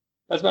همیشه.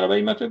 پس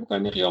بنابراین من فکر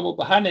می‌کنم این قیام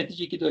با هر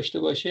نتیجه‌ای که داشته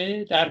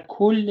باشه در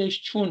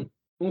کلش، چون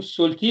اون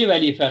سلطه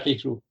ولی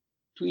فقیه رو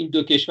تو این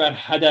دو کشور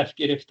هدف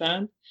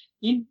گرفتن،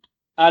 این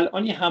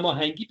الان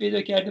هماهنگی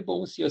پیدا کرده با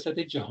اون سیاست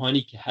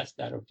جهانی که هست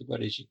در رابطه با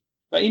رژیم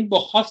و این با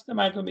خواست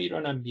مردم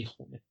ایران هم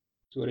میخونه.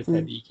 طور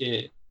طبیعی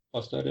که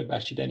خواستار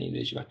برچیدن این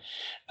رژیم.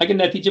 اگه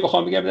نتیجه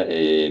بخوام بگم،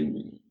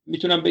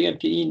 میتونم بگم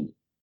که این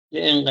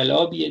یه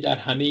انقلابیه در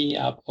همه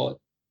ابعاد.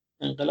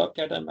 انقلاب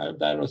کردن مردم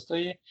در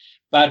راستای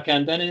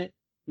برکندن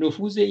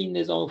نفوذ این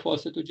نظام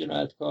فاسد و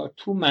جنایتکار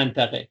تو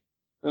منطقه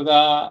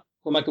و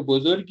کمک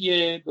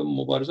بزرگیه به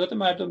مبارزات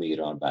مردم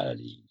ایران بر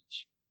علیه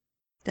اینش.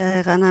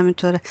 دقیقاً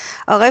همینطوره.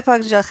 آقای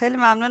پاکنژاد خیلی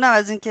ممنونم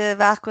از اینکه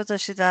وقت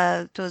گذاشتید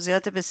و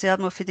توضیحات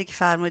بسیار مفیدی که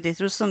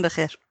فرمودید. روزتون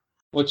بخیر.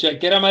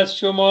 متشکرم از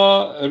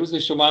شما، روز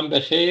شما هم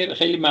بخیر.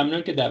 خیلی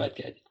ممنون که دعوت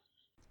کردید.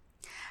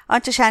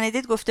 آنچه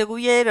شنیدید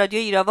گفتگوی رادیو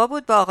ایراوا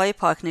بود با آقای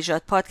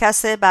پاکنژاد.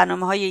 پادکست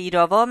برنامه‌های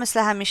ایراوا مثل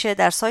همیشه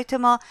در سایت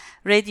ما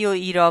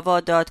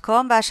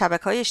radioirava.com و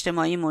شبکه‌های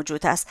اجتماعی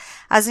موجود است.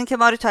 از اینکه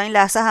ما رو تا این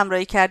لحظه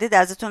همراهی کردید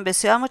ازتون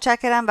بسیار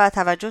متشکرم و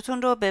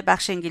توجهتون رو به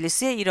بخش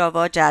انگلیسی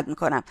ایراوا جلب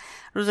می‌کنم.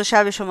 روز و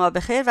شب شما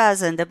بخیر و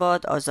زنده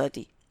باد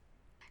آزادی.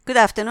 Good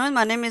afternoon,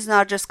 my name is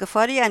Narges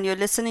Ghaffari and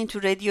you're listening to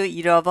Radio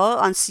Irava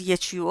on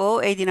CHUO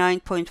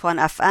 89.1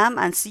 FM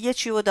and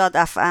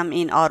CHUO.FM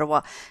in Ottawa.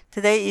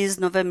 Today is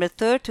November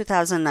 3rd,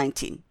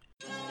 2019.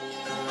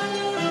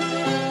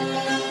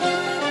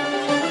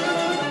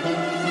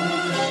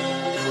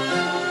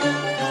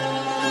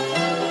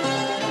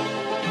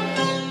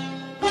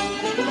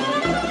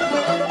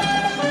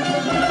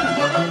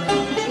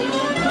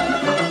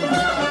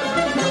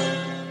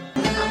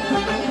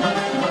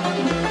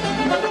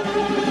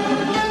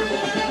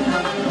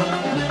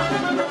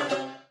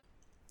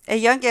 A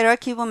young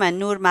Iraqi woman,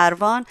 Noor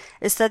Marwan,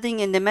 studying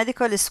in the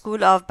medical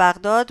school of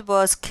Baghdad,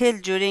 was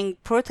killed during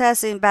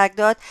protests in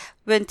Baghdad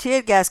when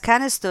tear gas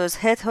canisters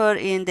hit her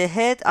in the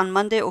head on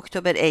Monday,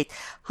 October 8.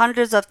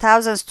 Hundreds of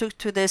thousands took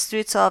to the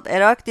streets of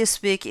Iraq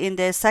this week in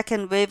the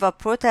second wave of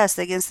protests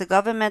against the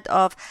government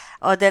of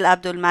Adel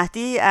Abdul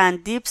Mahdi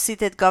and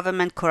deep-seated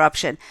government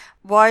corruption.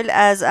 While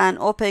as an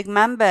OPEC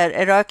member,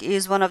 Iraq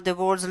is one of the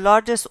world's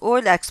largest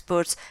oil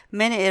exports,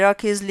 many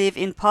Iraqis live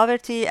in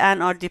poverty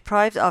and are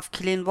deprived of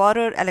clean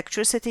water,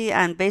 electricity,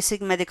 and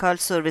basic medical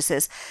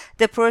services.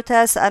 The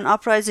protests and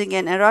uprising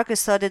in Iraq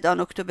started on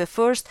October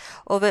 1st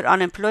over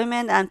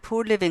unemployment and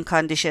poor living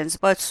conditions,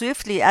 but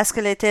swiftly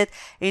escalated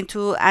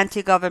into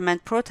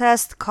anti-government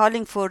protests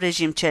calling for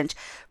regime change.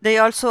 They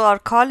also are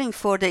calling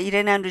for the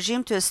Iranian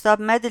regime to stop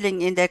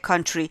meddling in their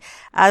country,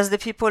 as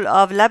the people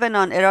of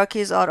Lebanon,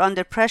 Iraqis, are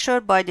under pressure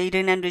by the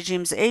Iranian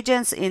regime's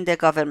agents in the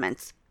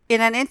government.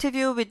 In an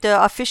interview with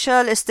the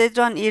official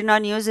state-run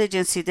IRNA news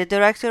agency, the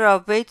director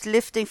of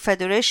Weightlifting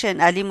Federation,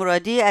 Ali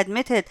Muradi,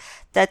 admitted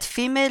that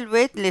female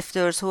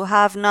weightlifters who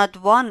have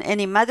not won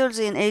any medals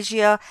in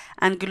Asia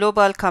and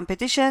global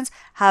competitions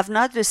have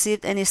not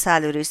received any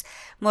salaries.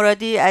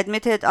 Muradi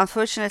admitted,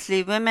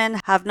 unfortunately,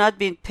 women have not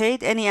been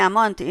paid any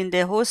amount in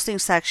the hosting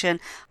section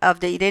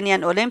of the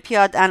Iranian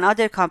Olympiad and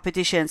other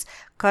competitions.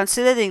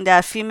 Considering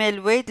that female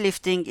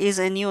weightlifting is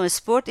a new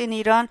sport in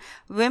Iran,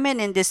 women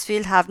in this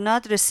field have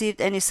not received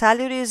any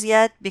salaries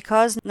yet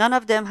because none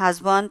of them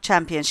has won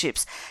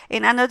championships.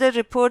 In another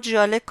report,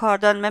 Jale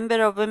Kardan,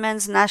 member of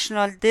women's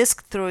national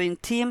disc throwing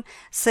team,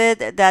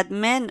 said that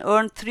men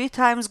earn 3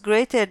 times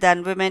greater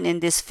than women in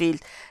this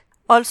field.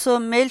 Also,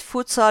 male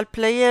futsal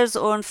players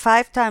earn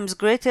 5 times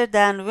greater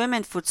than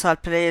women futsal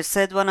players,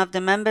 said one of the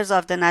members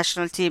of the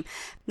national team.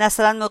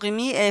 Nasran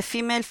Mughimi, a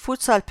female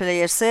futsal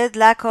player, said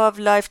lack of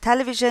live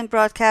television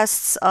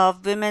broadcasts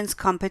of women's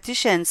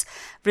competitions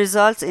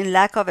results in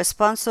lack of a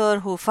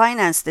sponsor who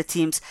finance the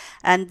teams,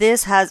 and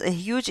this has a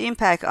huge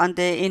impact on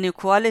the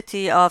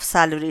inequality of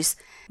salaries.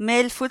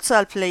 male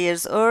futsal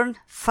players earn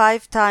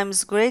 5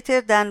 times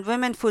greater than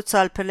women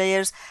futsal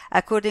players,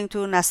 according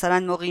to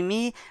Nasaran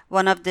Moghimi,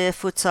 one of the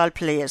futsal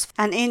players.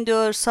 An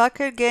indoor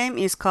soccer game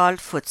is called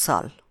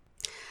futsal.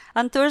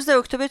 On Thursday,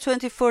 October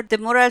 24, the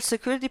Moral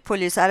Security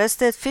Police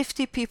arrested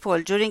 50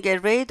 people during a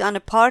raid on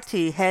a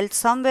party held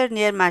somewhere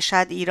near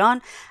Mashhad,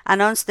 Iran,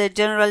 announced the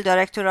General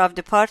Director of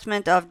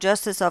Department of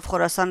Justice of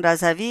Khorasan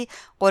Razavi,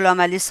 Ghulam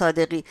Ali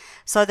Sadeghi.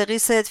 Sadeghi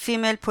said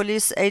female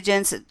police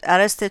agents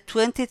arrested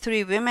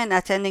 23 women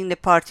attending the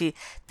party.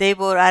 They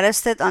were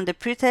arrested on the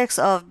pretext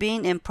of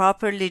being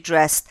improperly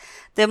dressed.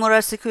 The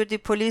Moral Security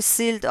Police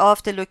sealed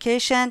off the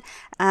location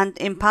and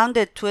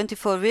impounded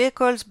 24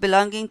 vehicles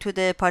belonging to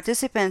the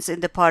participants in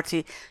the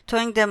party,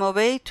 towing them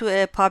away to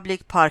a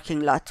public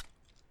parking lot.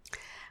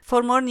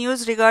 For more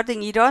news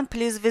regarding Iran,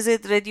 please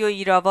visit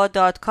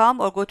radioirava.com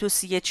or go to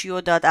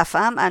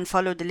chu.fm and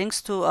follow the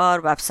links to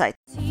our website.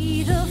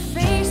 See the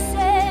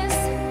faces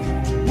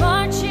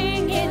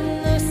marching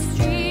in the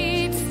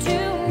streets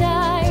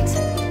tonight,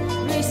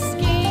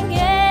 risking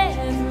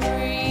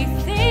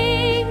everything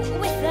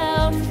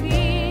without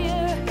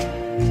fear.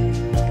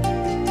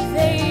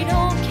 They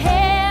don't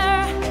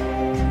care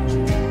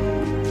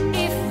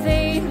if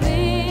they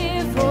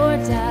live or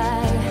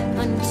die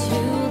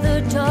until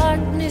the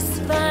darkness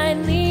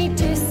finally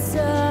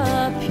disappears.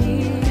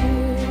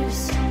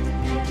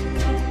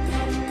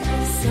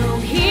 So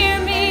hear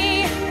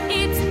me,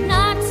 it's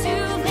not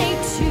too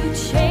late to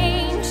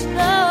change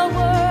the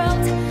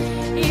world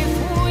if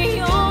we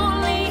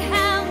only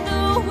have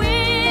the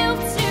will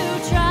to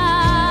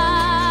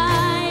try.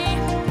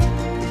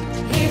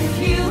 If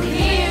you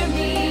hear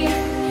me,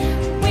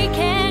 we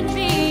can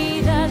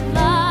be the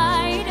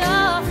light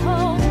of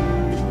hope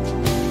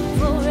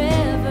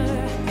forever,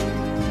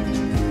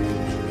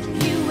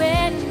 you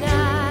and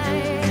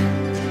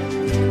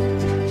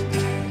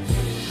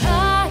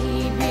I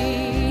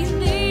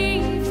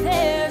believe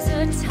there's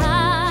a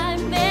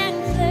time and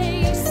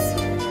place,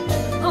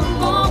 a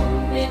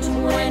moment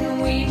when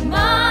we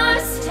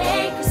must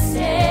take a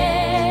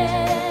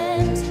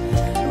stand.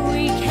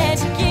 We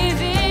can't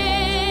give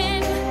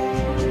in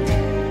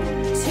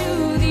to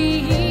the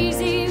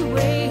easy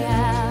way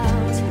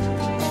out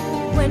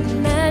when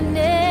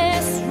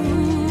madness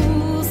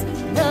rules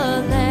the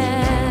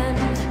land.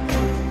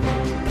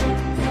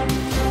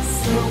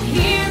 So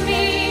hear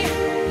me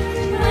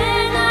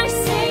when I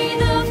say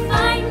the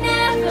fight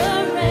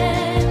never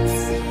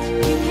ends.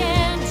 You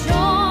can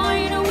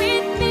join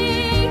with me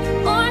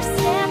or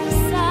step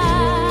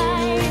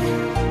aside.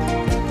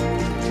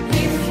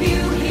 If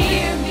you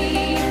hear me,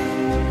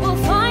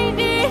 we'll find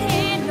it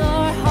in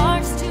our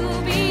hearts to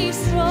be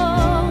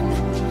strong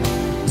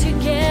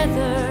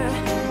together,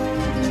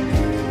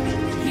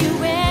 you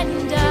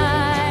and I.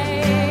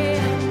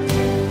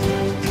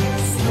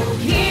 So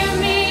hear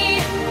me,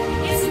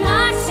 it's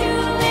not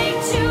too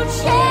late to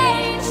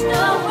change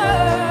the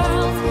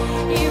world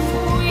if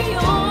we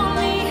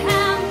only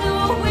have the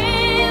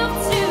will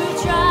to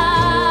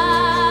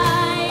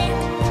try.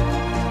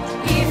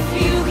 If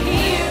you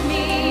hear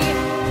me,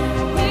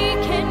 we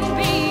can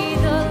be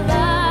the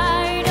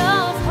light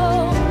of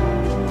hope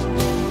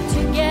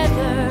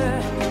together,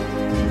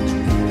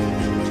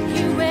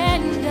 you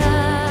and I.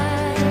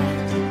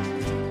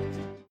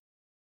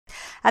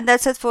 And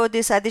that's it for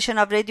this edition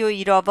of Radio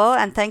Irava,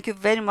 and thank you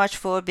very much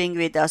for being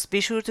with us.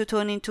 Be sure to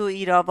tune into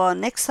Irava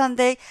next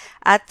Sunday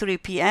at 3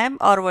 p.m.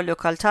 our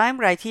local time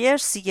right here,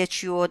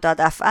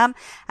 chu.fm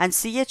and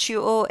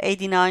chu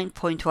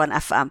 89.1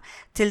 FM.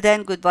 Till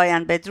then, goodbye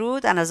and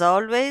bedrood, and as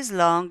always,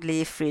 long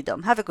live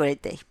freedom. Have a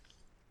great day.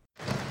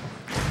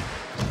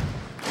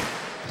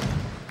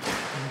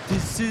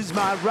 This is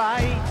my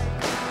right,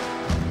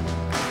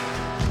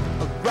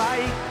 a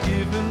right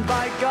given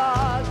by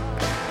God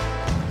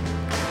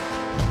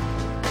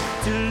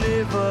to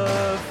live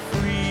a